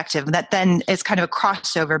perspective. That then is kind of a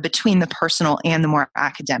crossover between the personal and the more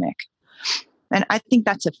academic. And I think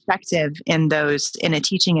that's effective in a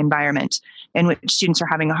teaching environment in which students are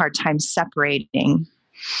having a hard time separating,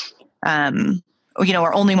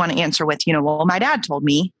 or only want to answer with, well, my dad told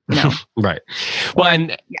me, Right. Well,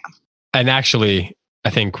 and actually, I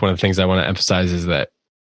think one of the things I want to emphasize is that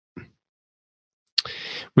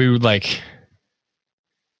we would I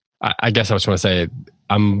guess I just want to say,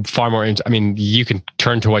 I'm far more you can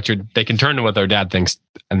turn to they can turn to what their dad thinks,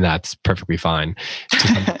 and that's perfectly fine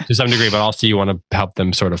to some degree, but also you want to help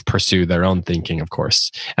them sort of pursue their own thinking, of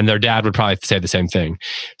course. And their dad would probably say the same thing.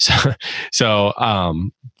 So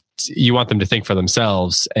you want them to think for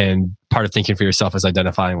themselves, and part of thinking for yourself is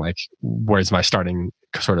identifying where's my starting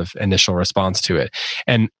sort of initial response to it.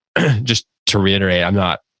 And just to reiterate,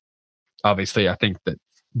 I think that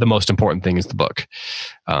the most important thing is the book.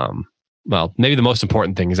 Well, maybe the most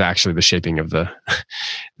important thing is actually the shaping of the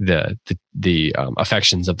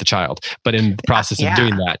affections of the child. But in the process of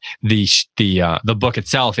doing that, the book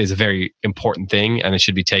itself is a very important thing, and it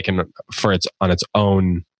should be taken for its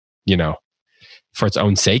own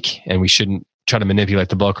sake. And we shouldn't try to manipulate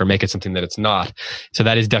the book or make it something that it's not. So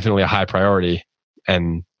that is definitely a high priority,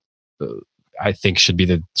 and I think should be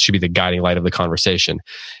the guiding light of the conversation.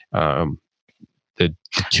 The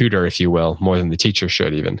tutor, if you will, more than the teacher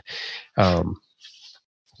should even.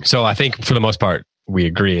 So I think for the most part, we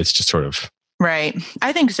agree. It's just sort of right.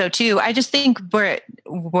 I think so too. I just think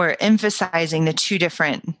we're emphasizing the two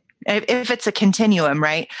different. If it's a continuum,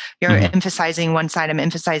 right? You're emphasizing one side, I'm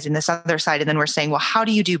emphasizing this other side, and then we're saying, well, how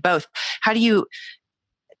do you do both? How do you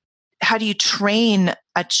train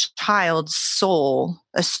a child's soul,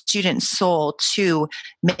 a student's soul, to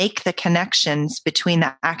make the connections between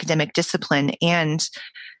the academic discipline and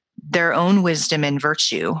their own wisdom and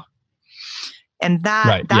virtue? And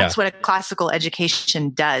that's what a classical education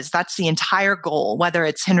does. That's the entire goal, whether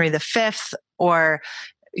it's Henry V or,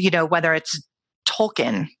 whether it's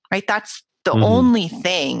Tolkien, right? That's the only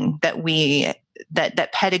thing that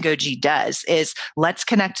pedagogy does, is let's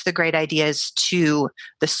connect the great ideas to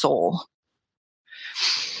the soul.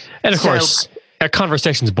 And of course, a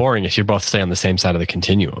conversation's boring if you both stay on the same side of the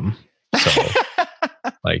continuum. So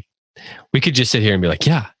we could just sit here and be like,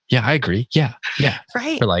 yeah, I agree. Yeah.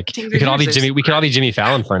 Right. Or we could all be Jimmy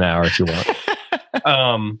Fallon for an hour if you want.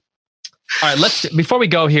 All right, before we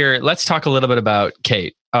go here, let's talk a little bit about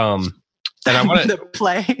Kate. And I want to the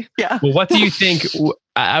play. Yeah. Well, what do you think?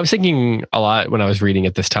 I was thinking a lot when I was reading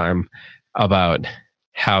it this time about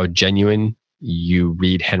how genuine you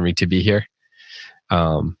read Henry to be here.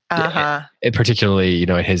 Particularly,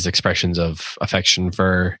 in his expressions of affection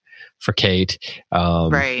for for Kate.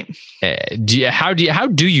 Right. How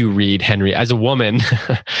do you read Henry as a woman?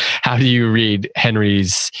 How do you read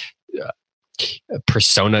Henry's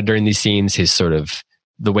persona during these scenes? His sort of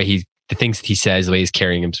the things that he says, the way he's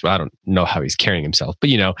carrying himself. I don't know how he's carrying himself, but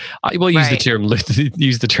we'll use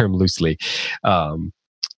the term loosely. How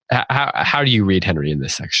do you read Henry in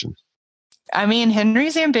this section? I mean,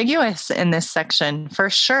 Henry's ambiguous in this section for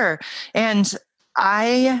sure, and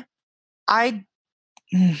I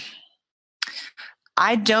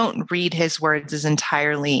don't read his words as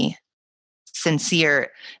entirely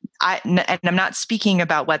sincere. And I'm not speaking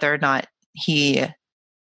about whether or not he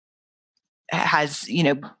has,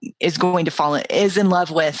 is going to is in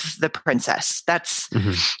love with the princess. That's,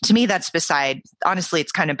 to me, honestly,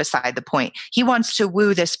 it's kind of beside the point. He wants to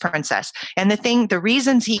woo this princess. And the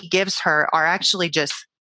reasons he gives her are actually just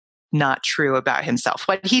not true about himself.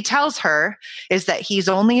 What he tells her is that he's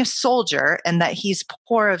only a soldier and that he's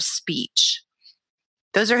poor of speech.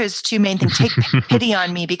 Those are his two main things. Take pity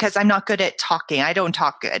on me because I'm not good at talking. I don't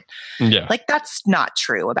talk good. Yeah. Like, that's not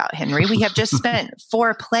true about Henry. We have just spent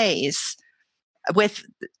 4 plays with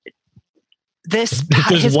this.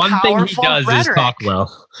 There's one thing he does rhetoric. Is talk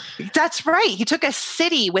well. That's right. He took a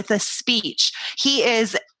city with a speech. He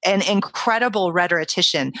is an incredible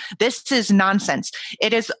rhetorician. This is nonsense.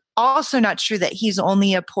 It is also not true that he's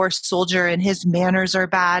only a poor soldier and his manners are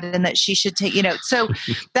bad and that she should take, so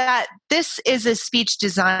that this is a speech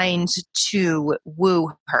designed to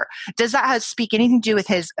woo her. Does that speak anything to do with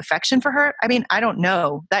his affection for her? I mean, I don't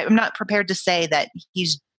know. I'm not prepared to say that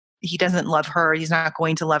he doesn't love her. He's not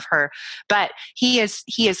going to love her, but he has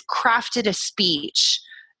crafted a speech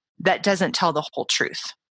that doesn't tell the whole truth.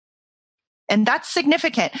 And that's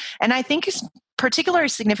significant. And I think it's particularly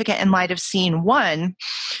significant in light of scene 1,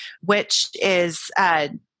 which is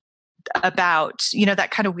about,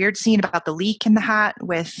 that kind of weird scene about the leak in the hat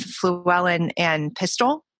with Fluellen and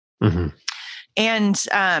Pistol. Mm-hmm. And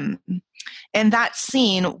that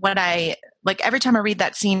scene, every time I read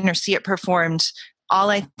that scene or see it performed, all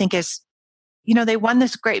I think is, they won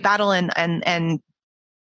this great battle and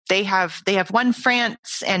they have won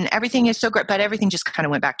France and everything is so great, but everything just kind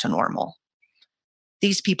of went back to normal.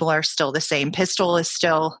 These people are still the same. Pistol is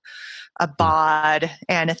still a bawd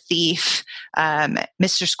and a thief.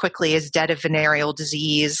 Mistress Quickly is dead of venereal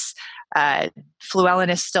disease. Fluellen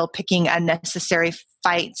is still picking unnecessary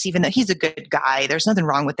fights, even though he's a good guy. There's nothing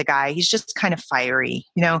wrong with the guy. He's just kind of fiery.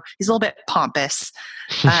 He's a little bit pompous.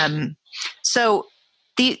 So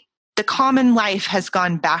the common life has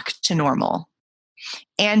gone back to normal.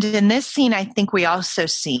 And in this scene, I think we also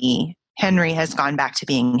see Henry has gone back to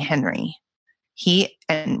being Henry.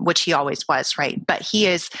 Which he always was, right? But he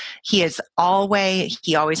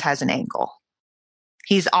always has an angle.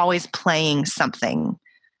 He's always playing something.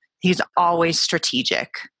 He's always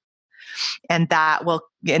strategic. And that will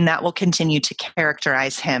continue to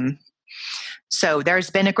characterize him. So there's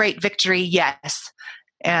been a great victory, yes.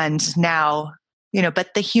 And now,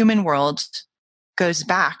 but the human world goes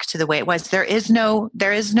back to the way it was. There is no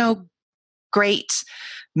great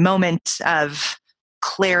moment of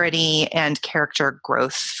clarity and character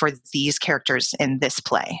growth for these characters in this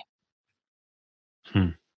play.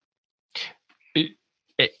 For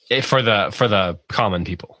the common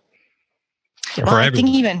people. Well, I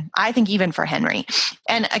think even for Henry.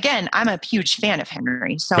 And again, I'm a huge fan of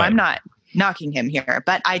Henry, so right. I'm not knocking him here,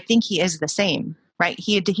 but I think he is the same, right?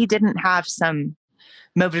 He didn't have some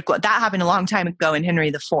motive. That happened a long time ago in Henry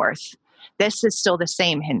IV. This is still the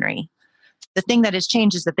same Henry. The thing that has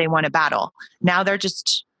changed is that they won a battle. Now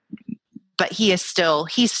but he's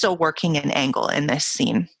still working an angle in this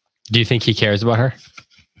scene. Do you think he cares about her?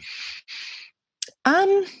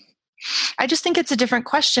 I just think it's a different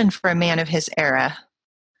question for a man of his era.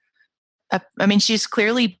 I mean, she's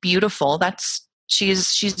clearly beautiful.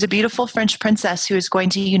 She's a beautiful French princess who is going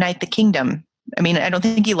to unite the kingdom. I mean, I don't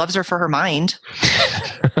think he loves her for her mind.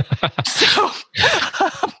 So,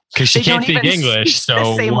 because she can't speak English, so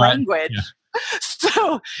the same language. Yeah.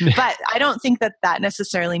 So, but I don't think that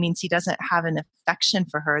necessarily means he doesn't have an affection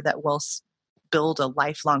for her that will build a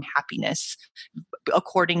lifelong happiness,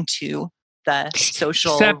 according to the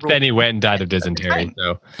social. Except then he went and died of dysentery.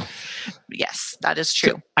 So, yes, that is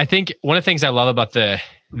true. So I think one of the things I love about the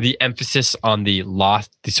emphasis on the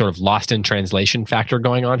sort of lost in translation factor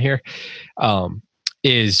going on here,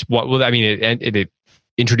 is it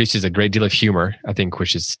introduces a great deal of humor, I think,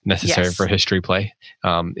 which is necessary for a history play.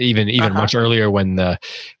 Even much earlier when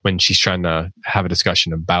she's trying to have a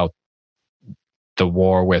discussion about the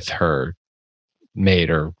war with her maid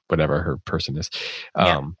or whatever her person is.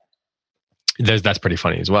 That's pretty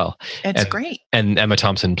funny as well. It's great. And Emma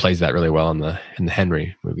Thompson plays that really well in the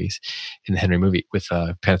Henry movies, in the Henry movie with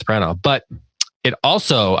Kenneth Branagh. But it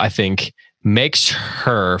also, I think, makes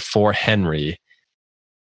her, for Henry,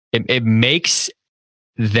 it makes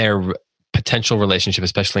their potential relationship,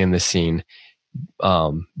 especially in this scene,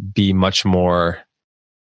 be much more,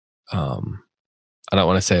 I don't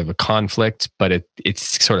want to say of a conflict, but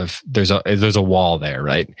it's sort of, there's a wall there,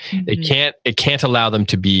 right? Mm-hmm. It can't allow them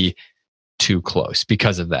to be too close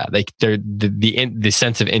because of that. Like the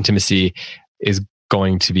sense of intimacy is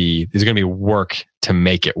going to be work to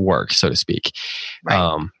make it work, so to speak.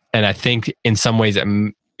 Right. And I think in some ways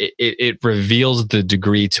it reveals the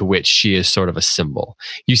degree to which she is sort of a symbol.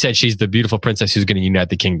 You said she's the beautiful princess who's going to unite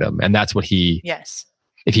the kingdom, and that's what he. Yes.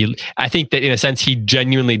 I think that in a sense he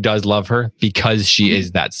genuinely does love her because she mm-hmm.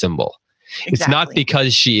 is that symbol. Exactly. It's not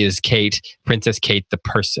because she is Kate, Princess Kate, the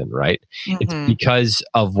person, right? Mm-hmm. It's because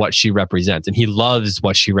of what she represents, and he loves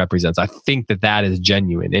what she represents. I think that is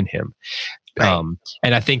genuine in him. Right.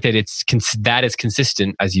 And I think that that is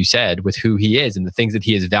consistent, as you said, with who he is and the things that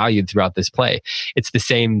he has valued throughout this play. It's the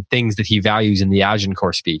same things that he values in the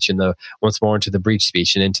Agincourt speech, and the Once More into the Breach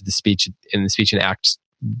speech, and into the speech in Act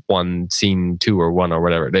 1, Scene 2 or 1 or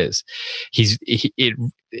whatever it is.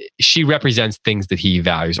 She represents things that he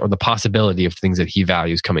values, or the possibility of things that he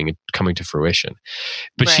values coming to fruition.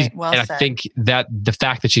 But right, I think that the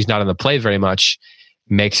fact that she's not in the play very much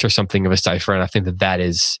makes her something of a cipher, and I think that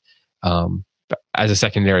is. As a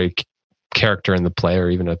secondary character in the play, or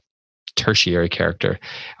even a tertiary character,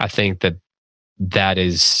 I think that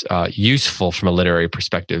is useful from a literary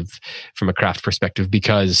perspective, from a craft perspective,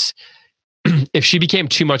 because if she became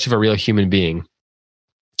too much of a real human being,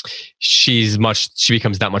 she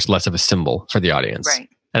becomes that much less of a symbol for the audience. Right.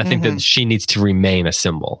 And I think that she needs to remain a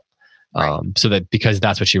symbol, so that, because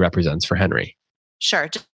that's what she represents for Henry. Sure,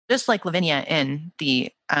 just like Lavinia in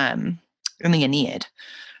the Aeneid.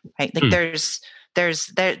 Right, like there's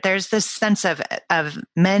this sense of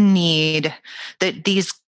men need that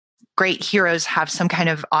these great heroes have some kind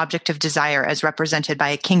of object of desire as represented by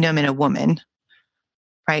a kingdom and a woman,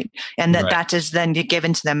 right? And that is then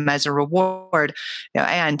given to them as a reward,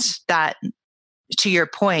 and that, to your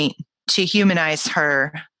point, to humanize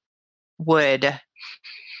her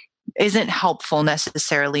isn't helpful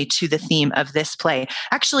necessarily to the theme of this play.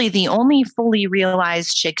 Actually, the only fully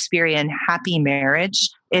realized Shakespearean happy marriage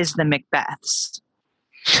is the Macbeths.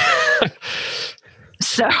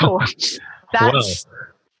 So that's,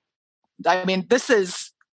 I mean,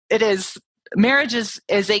 marriage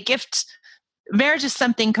is a gift. Marriage is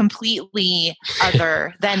something completely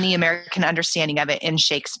other than the American understanding of it in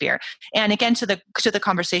Shakespeare. And again, to the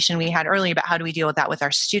conversation we had earlier about how do we deal with that with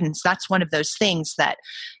our students, that's one of those things that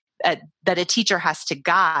a teacher has to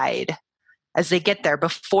guide as they get there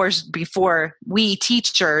before we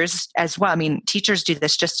teachers as well. I mean, teachers do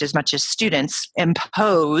this just as much as students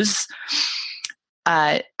impose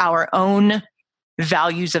our own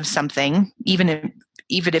values of something, even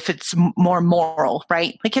if it's more moral,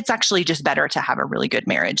 right? Like, it's actually just better to have a really good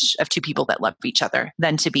marriage of two people that love each other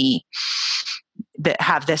than that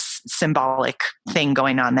have this symbolic thing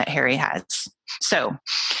going on that Harry has. So,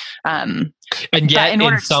 and yet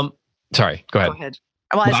sorry, go ahead.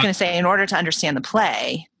 Well, I was going to say, in order to understand the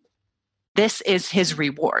play, this is his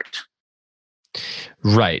reward.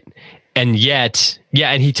 Right. And yet,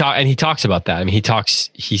 and he talks about that. I mean,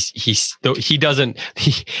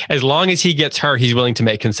 as long as he gets her, he's willing to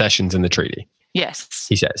make concessions in the treaty. Yes.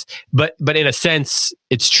 He says. But in a sense,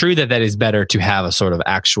 it's true that is better to have a sort of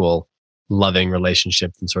actual loving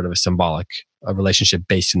relationship than sort of a relationship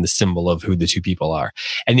based in the symbol of who the two people are.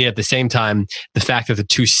 And yet at the same time, the fact that the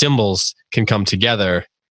two symbols can come together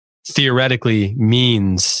theoretically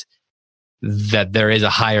means that there is a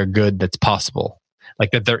higher good that's possible.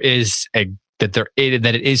 Like that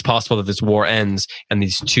it is possible that this war ends and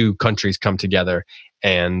these two countries come together,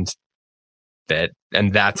 and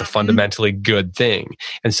that's a fundamentally good thing.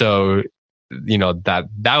 And so, that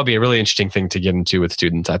would be a really interesting thing to get into with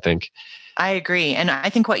students, I think. I agree. And I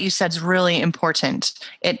think what you said is really important.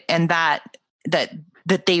 And that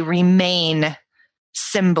they remain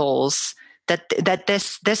symbols, that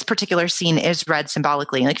this particular scene is read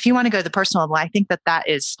symbolically. Like, if you want to go to the personal level, I think that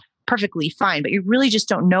is perfectly fine, but you really just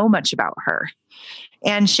don't know much about her.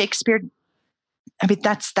 And Shakespeare, I mean,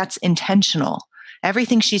 that's intentional.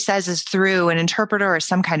 Everything she says is through an interpreter or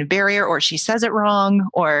some kind of barrier, or she says it wrong,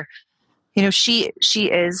 or, she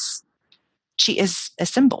is a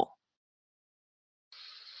symbol.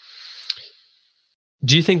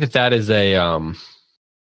 Do you think that is do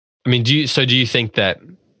you think that,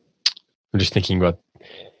 I'm just thinking about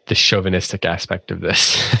chauvinistic aspect of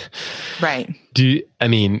this. Right.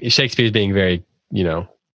 Shakespeare's being very,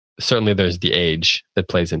 certainly there's the age that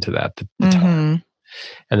plays into that, the time.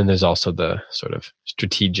 And then there's also the sort of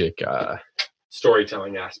strategic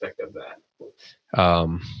storytelling aspect of that.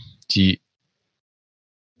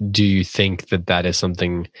 Do you think that is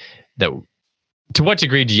something that, to what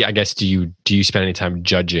degree do you spend any time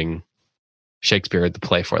judging Shakespeare or the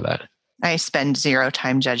play for that? I spend zero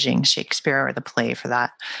time judging Shakespeare or the play for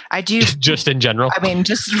that. I do just in general. I mean,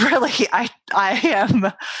 just really, I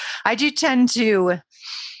do tend to.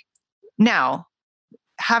 Now,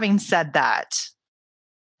 having said that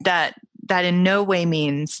in no way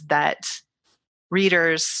means that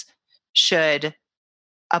readers should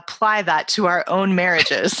apply that to our own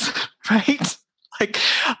marriages, right? Like,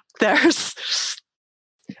 there's.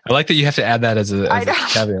 I like that you have to add that as a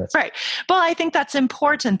caveat. Right. Well, I think that's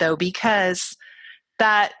important, though, because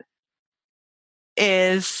that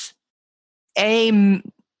is it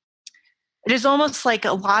is almost like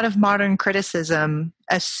a lot of modern criticism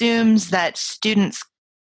assumes that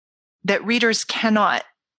readers cannot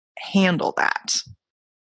handle that.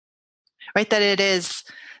 Right?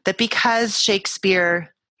 That because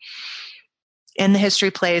Shakespeare in the history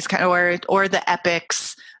plays or the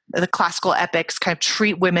epics, the classical epics kind of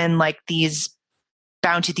treat women like these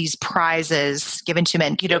bounty, these prizes given to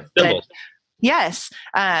men, yes.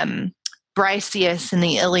 Briseis in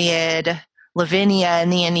the Iliad, Lavinia in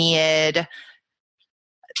the Aeneid,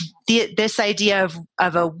 this idea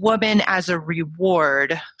of a woman as a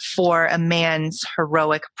reward for a man's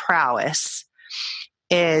heroic prowess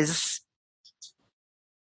is,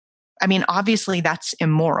 obviously that's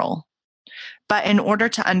immoral. But in order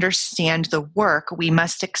to understand the work, we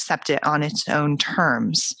must accept it on its own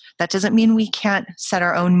terms. That doesn't mean we can't set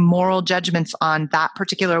our own moral judgments on that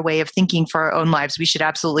particular way of thinking for our own lives. We should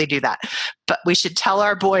absolutely do that. But we should tell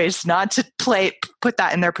our boys not to put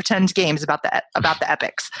that in their pretend games about the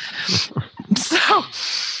epics. So,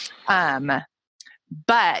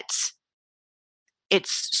 but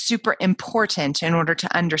it's super important in order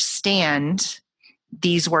to understand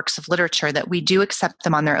these works of literature that we do accept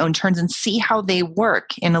them on their own terms and see how they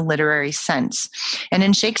work in a literary sense. And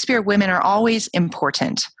in Shakespeare, women are always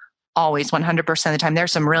important, always 100% of the time.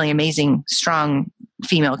 There's some really amazing, strong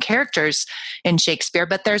female characters in Shakespeare,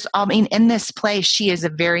 but in this play, she is a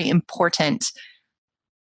very important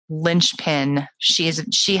linchpin. She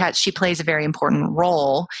plays a very important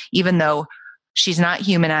role, even though she's not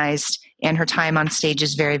humanized and her time on stage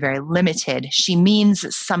is very, very limited. She means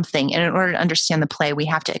something. And in order to understand the play, we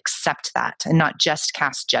have to accept that and not just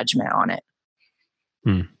cast judgment on it.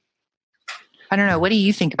 I don't know. What do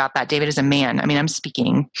you think about that, David, as a man? I'm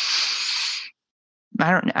speaking.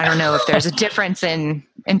 I don't know if there's a difference in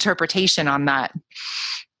interpretation on that.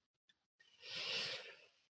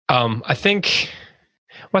 I think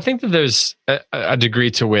that there's a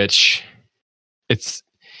degree to which it's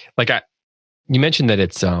like, you mentioned that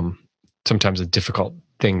it's sometimes a difficult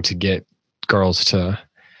thing to get girls to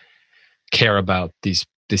care about these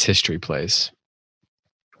history plays.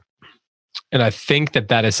 And I think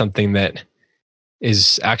that is something that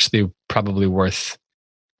is actually probably worth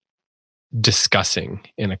discussing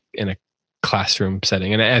in a classroom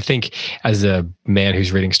setting. And I think as a man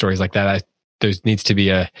who's reading stories like that, there needs to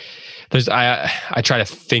be I try to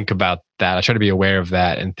think about that. I try to be aware of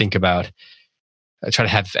that and I try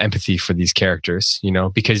to have empathy for these characters,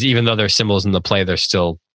 because even though they're symbols in the play, they're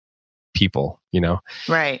still people,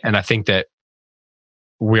 Right. And I think that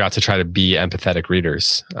we ought to try to be empathetic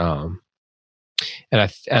readers. And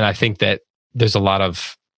I think that there's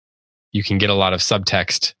you can get a lot of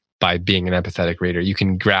subtext by being an empathetic reader. You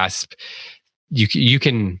can grasp, you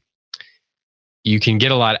can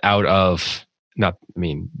get a lot out of, I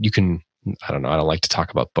don't know. I don't like to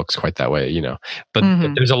talk about books quite that way, but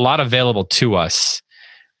there's a lot available to us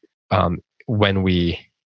when we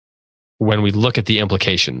look at the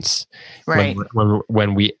implications, right?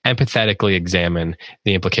 When we empathetically examine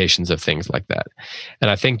the implications of things like that.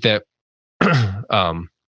 And I think that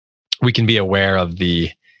we can be aware of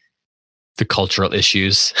the cultural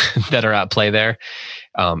issues that are at play there,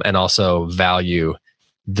 and also value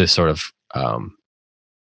the sort of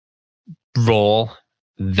role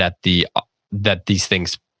that these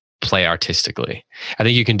things play artistically. I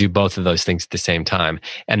think you can do both of those things at the same time.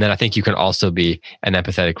 And then I think you can also be an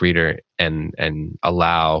empathetic reader and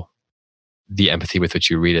allow the empathy with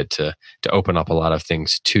which you read it to open up a lot of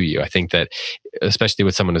things to you. I think that especially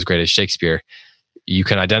with someone as great as Shakespeare, you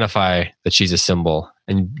can identify that she's a symbol,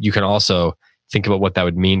 and you can also think about what that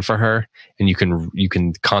would mean for her, and you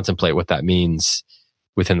can contemplate what that means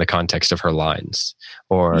within the context of her lines.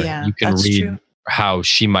 Or you can read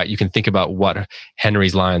you can think about what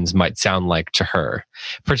Henry's lines might sound like to her,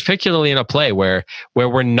 particularly in a play where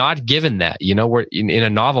we're not given that, we're in a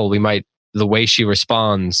novel, the way she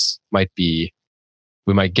responds might be,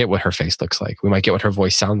 we might get what her face looks like. We might get what her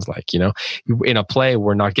voice sounds like, In a play,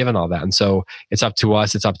 we're not given all that. And so it's up to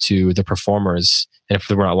us, it's up to the performers. And if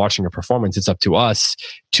we're not watching a performance, it's up to us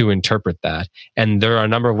to interpret that. And there are a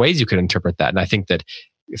number of ways you could interpret that. And I think that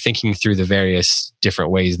thinking through the various different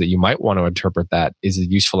ways that you might want to interpret that is a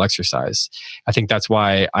useful exercise. I think that's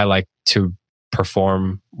why I like to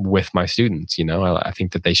perform with my students. I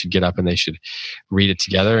think that they should get up and they should read it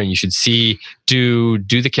together, and you should see, do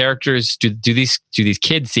the characters, do these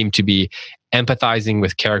kids seem to be empathizing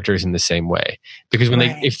with characters in the same way? Because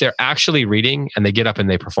if they're actually reading and they get up and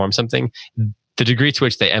they perform something, the degree to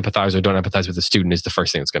which they empathize or don't empathize with the student is the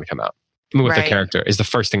first thing that's going to come out. With the character is the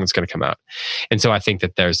first thing that's going to come out. And so I think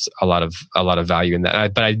that there's a lot of value in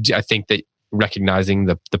that. But I think that recognizing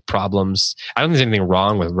the problems, I don't think there's anything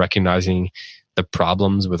wrong with recognizing the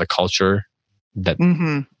problems with a culture that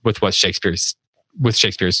with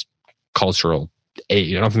Shakespeare's cultural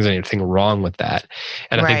age. I don't think there's anything wrong with that.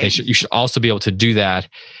 And I think you should also be able to do that.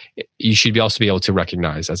 You should also be able to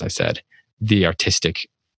recognize, as I said, the artistic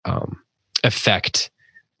effect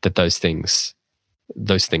that those things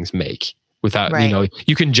make. Without,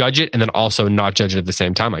 you can judge it and then also not judge it at the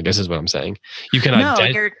same time, I guess is what I'm saying. You can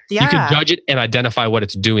you can judge it and identify what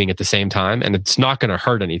it's doing at the same time, and it's not going to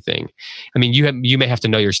hurt anything. I mean, you may have to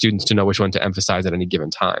know your students to know which one to emphasize at any given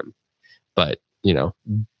time, but,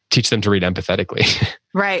 teach them to read empathetically.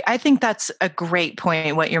 Right. I think that's a great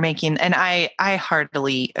point, what you're making. And I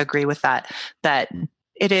heartily agree with that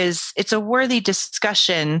it's a worthy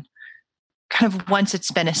discussion kind of once it's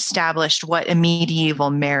been established what a medieval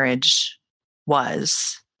marriage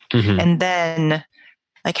was. And then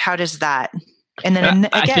how does that, and then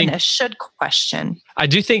again, a should question. I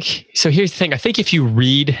do think, so here's the thing. I think if you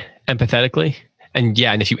read empathetically and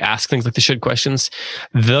if you ask things like the should questions,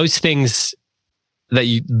 those things that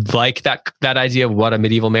you like, that idea of what a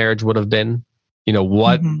medieval marriage would have been,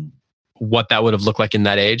 what that would have looked like in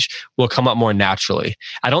that age will come up more naturally.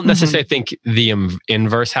 I don't necessarily think the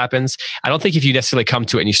inverse happens. I don't think if you necessarily come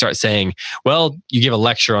to it and you start saying, well, you give a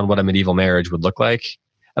lecture on what a medieval marriage would look like,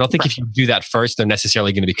 I don't think if you do that first, they're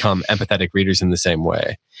necessarily going to become empathetic readers in the same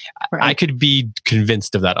way. Right. I could be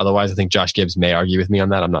convinced of that. Otherwise, I think Josh Gibbs may argue with me on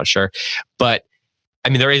that. I'm not sure. But I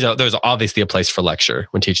mean, there's obviously a place for lecture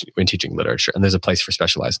when teaching literature, and there's a place for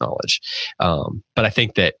specialized knowledge. But I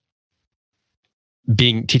think that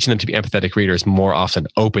teaching them to be empathetic readers more often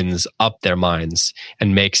opens up their minds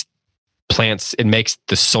and makes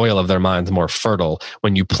the soil of their minds more fertile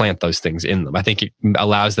when you plant those things in them. I think it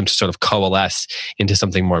allows them to sort of coalesce into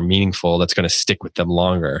something more meaningful that's going to stick with them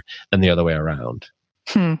longer than the other way around.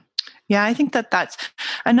 Yeah, I think that's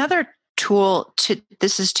another tool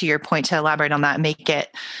this is to your point, to elaborate on that and make it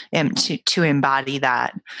to embody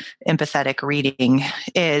that empathetic reading,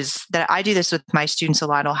 is that I do this with my students a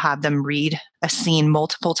lot. I'll have them read a scene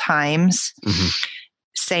multiple times,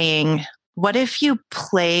 saying, what if you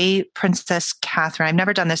play Princess Catherine? I've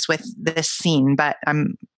never done this with this scene, but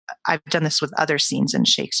I've done this with other scenes in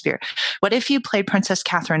Shakespeare. What if you played Princess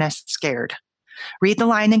Catherine as scared? Read the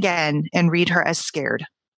line again and read her as scared.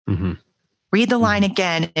 Read the line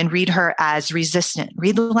again and read her as resistant.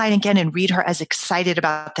 Read the line again and read her as excited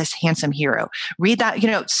about this handsome hero. Read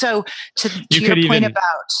that, so to your point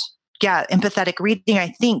about, empathetic reading, I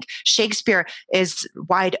think Shakespeare is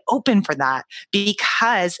wide open for that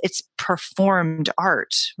because it's performed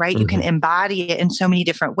art, right? You can embody it in so many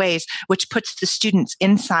different ways, which puts the students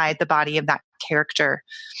inside the body of that character.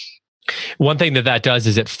 One thing that does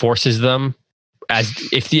is it forces them, as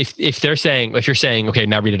if you're saying, okay,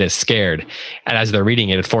 now read it as scared, and as they're reading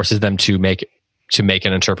it, it forces them to make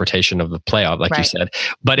an interpretation of the play, like you said.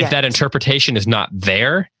 But if that interpretation is not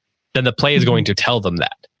there, then the play is going to tell them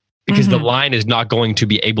that, because the line is not going to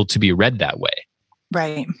be able to be read that way.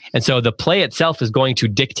 Right. And so the play itself is going to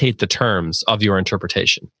dictate the terms of your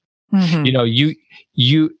interpretation. You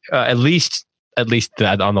at least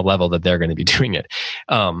that on the level that they're going to be doing it.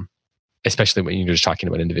 Especially when you're just talking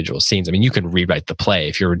about individual scenes. I mean, you can rewrite the play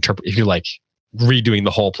if you're like redoing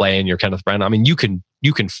the whole play and you're Kenneth Branagh. I mean, you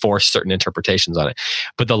can force certain interpretations on it,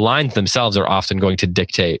 but the lines themselves are often going to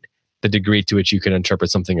dictate the degree to which you can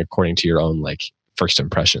interpret something according to your own first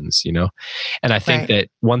impressions. And I think that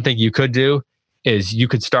one thing you could do is you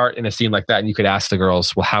could start in a scene like that, and you could ask the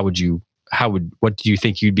girls, well, what do you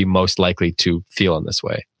think you'd be most likely to feel in this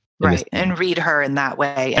way? Right. And read her in that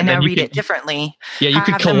way. And then read it differently. Yeah, you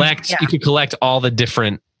could collect all the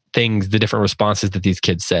different things, the different responses that these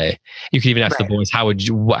kids say. You can even ask the boys, how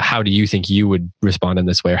do you think you would respond in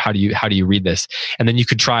this way? Or how do you read this? And then you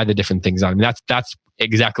could try the different things on. I mean, that's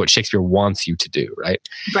exactly what Shakespeare wants you to do, right?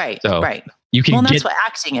 Right. So right. You can that's what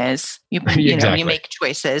acting is. You know, you make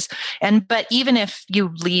choices. But even if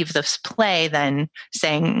you leave this play then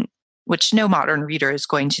saying, which no modern reader is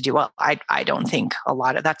going to do. Well, I don't think a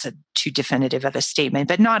lot of that's too definitive of a statement,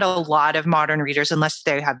 but not a lot of modern readers, unless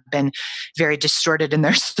they have been very distorted in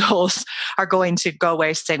their souls, are going to go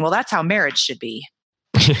away saying, well, that's how marriage should be.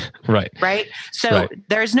 Right. So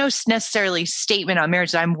there's no necessarily statement on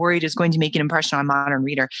marriage that I'm worried is going to make an impression on a modern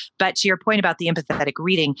reader. But to your point about the empathetic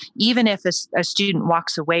reading, even if a student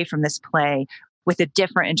walks away from this play with a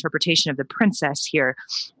different interpretation of the princess here,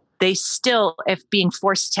 they still, if being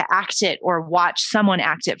forced to act it or watch someone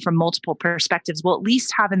act it from multiple perspectives, will at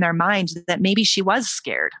least have in their mind that maybe she was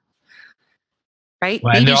scared. Right?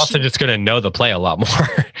 Well, and they're also just going to know the play a lot more.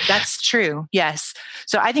 That's true. Yes.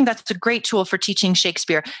 So I think that's a great tool for teaching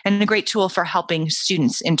Shakespeare and a great tool for helping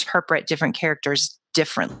students interpret different characters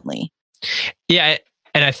differently. Yeah.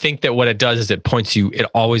 And I think that what it does is it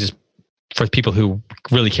always, for people who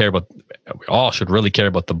really care about, we all should really care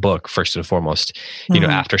about the book first and foremost, you know,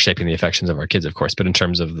 after shaping the affections of our kids, of course, but in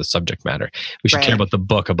terms of the subject matter, we should care about the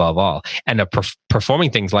book above all. And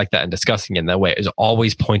performing things like that and discussing it in that way is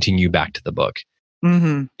always pointing you back to the book.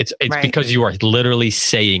 Mm-hmm. It's because you are literally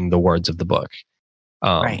saying the words of the book.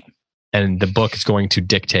 And the book is going to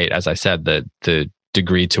dictate, as I said, the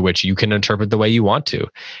degree to which you can interpret the way you want to.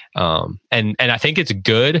 And I think it's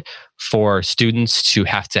good for students to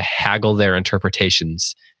have to haggle their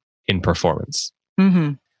interpretations in performance.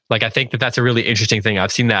 Mm-hmm. Like, I think that's a really interesting thing.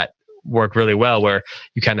 I've seen that work really well, where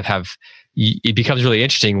you kind of it becomes really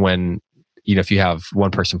interesting when, you know, if you have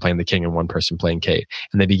one person playing the king and one person playing Kate,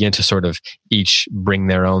 and they begin to sort of each bring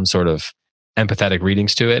their own sort of empathetic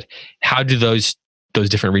readings to it. How do those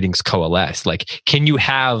different readings coalesce? Like, can you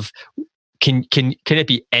do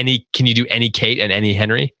any Kate and any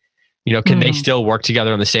Henry? You know, can they still work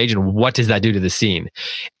together on the stage, and what does that do to the scene?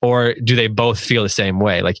 Or do they both feel the same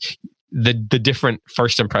way? Like, the different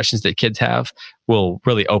first impressions that kids have will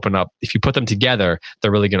really open up. If you put them together, they're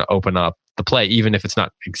really going to open up the play, even if it's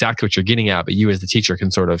not exactly what you're getting at, but you as the teacher can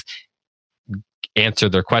sort of answer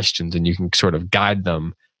their questions, and you can sort of guide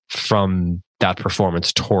them from that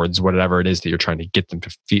performance towards whatever it is that you're trying to get them to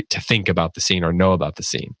think about the scene or know about the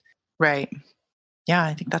scene. Right. Yeah,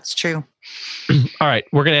 I think that's true. All right.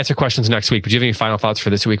 We're going to answer questions next week. But do you have any final thoughts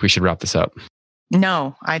for this week? We should wrap this up.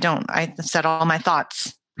 No, I don't. I said all my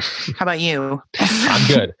thoughts. How about you? I'm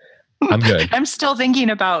good. I'm still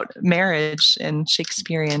thinking about marriage and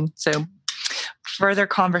Shakespearean. So further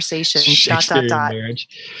conversation. Marriage.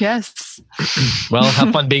 Yes. Well,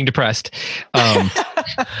 have fun being depressed. All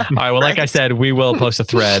right. Well, like I said, we will post a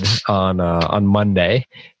thread on Monday.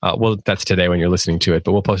 Well, that's today when you're listening to it,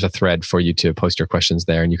 but we'll post a thread for you to post your questions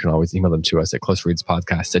there, and you can always email them to us at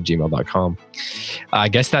closereadspodcast@gmail.com. I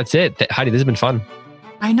guess that's it. Heidi, this has been fun.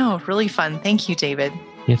 I know. Really fun. Thank you, David.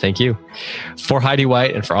 Yeah, thank you. For Heidi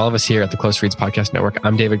White and for all of us here at the Close Reads Podcast Network,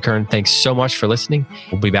 I'm David Kern. Thanks so much for listening.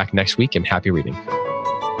 We'll be back next week, and happy reading.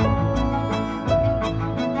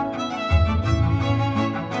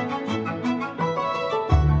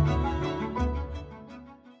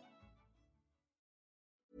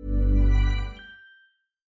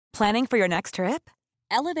 Planning for your next trip?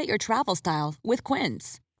 Elevate your travel style with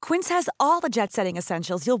Quince. Quince has all the jet-setting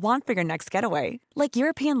essentials you'll want for your next getaway, like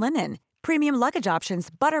European linen, premium luggage options,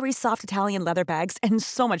 buttery soft Italian leather bags, and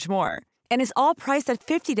so much more. And is all priced at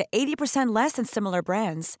 50 to 80% less than similar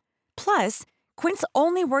brands. Plus, Quince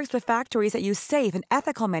only works with factories that use safe and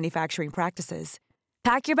ethical manufacturing practices.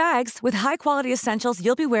 Pack your bags with high-quality essentials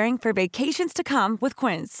you'll be wearing for vacations to come with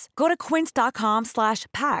Quince. Go to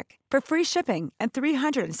quince.com/pack for free shipping and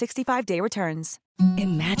 365-day returns.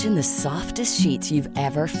 Imagine the softest sheets you've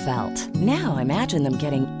ever felt. Now imagine them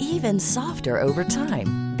getting even softer over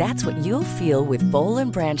time. That's what you'll feel with Boll &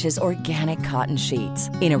 Branch's organic cotton sheets.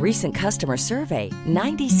 In a recent customer survey,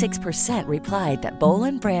 96% replied that Boll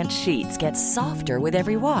 & Branch sheets get softer with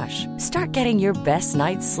every wash. Start getting your best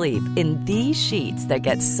night's sleep in these sheets that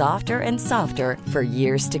get softer and softer for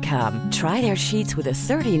years to come. Try their sheets with a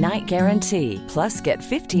 30-night guarantee. Plus, get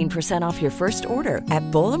 15% off your first order at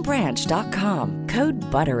bollandbranch.com.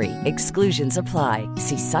 Code BUTTERY. Exclusions apply.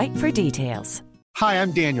 See site for details. Hi,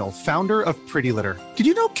 I'm Daniel, founder of Pretty Litter. Did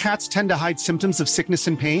you know cats tend to hide symptoms of sickness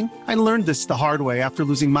and pain? I learned this the hard way after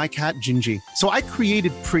losing my cat, Gingy. So I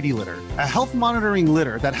created Pretty Litter, a health monitoring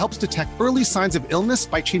litter that helps detect early signs of illness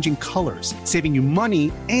by changing colors, saving you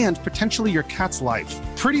money and potentially your cat's life.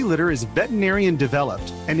 Pretty Litter is veterinarian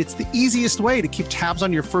developed, and it's the easiest way to keep tabs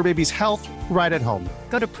on your fur baby's health right at home.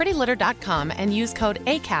 Go to prettylitter.com and use code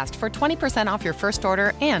ACAST for 20% off your first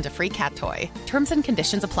order and a free cat toy. Terms and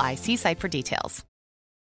conditions apply. See site for details.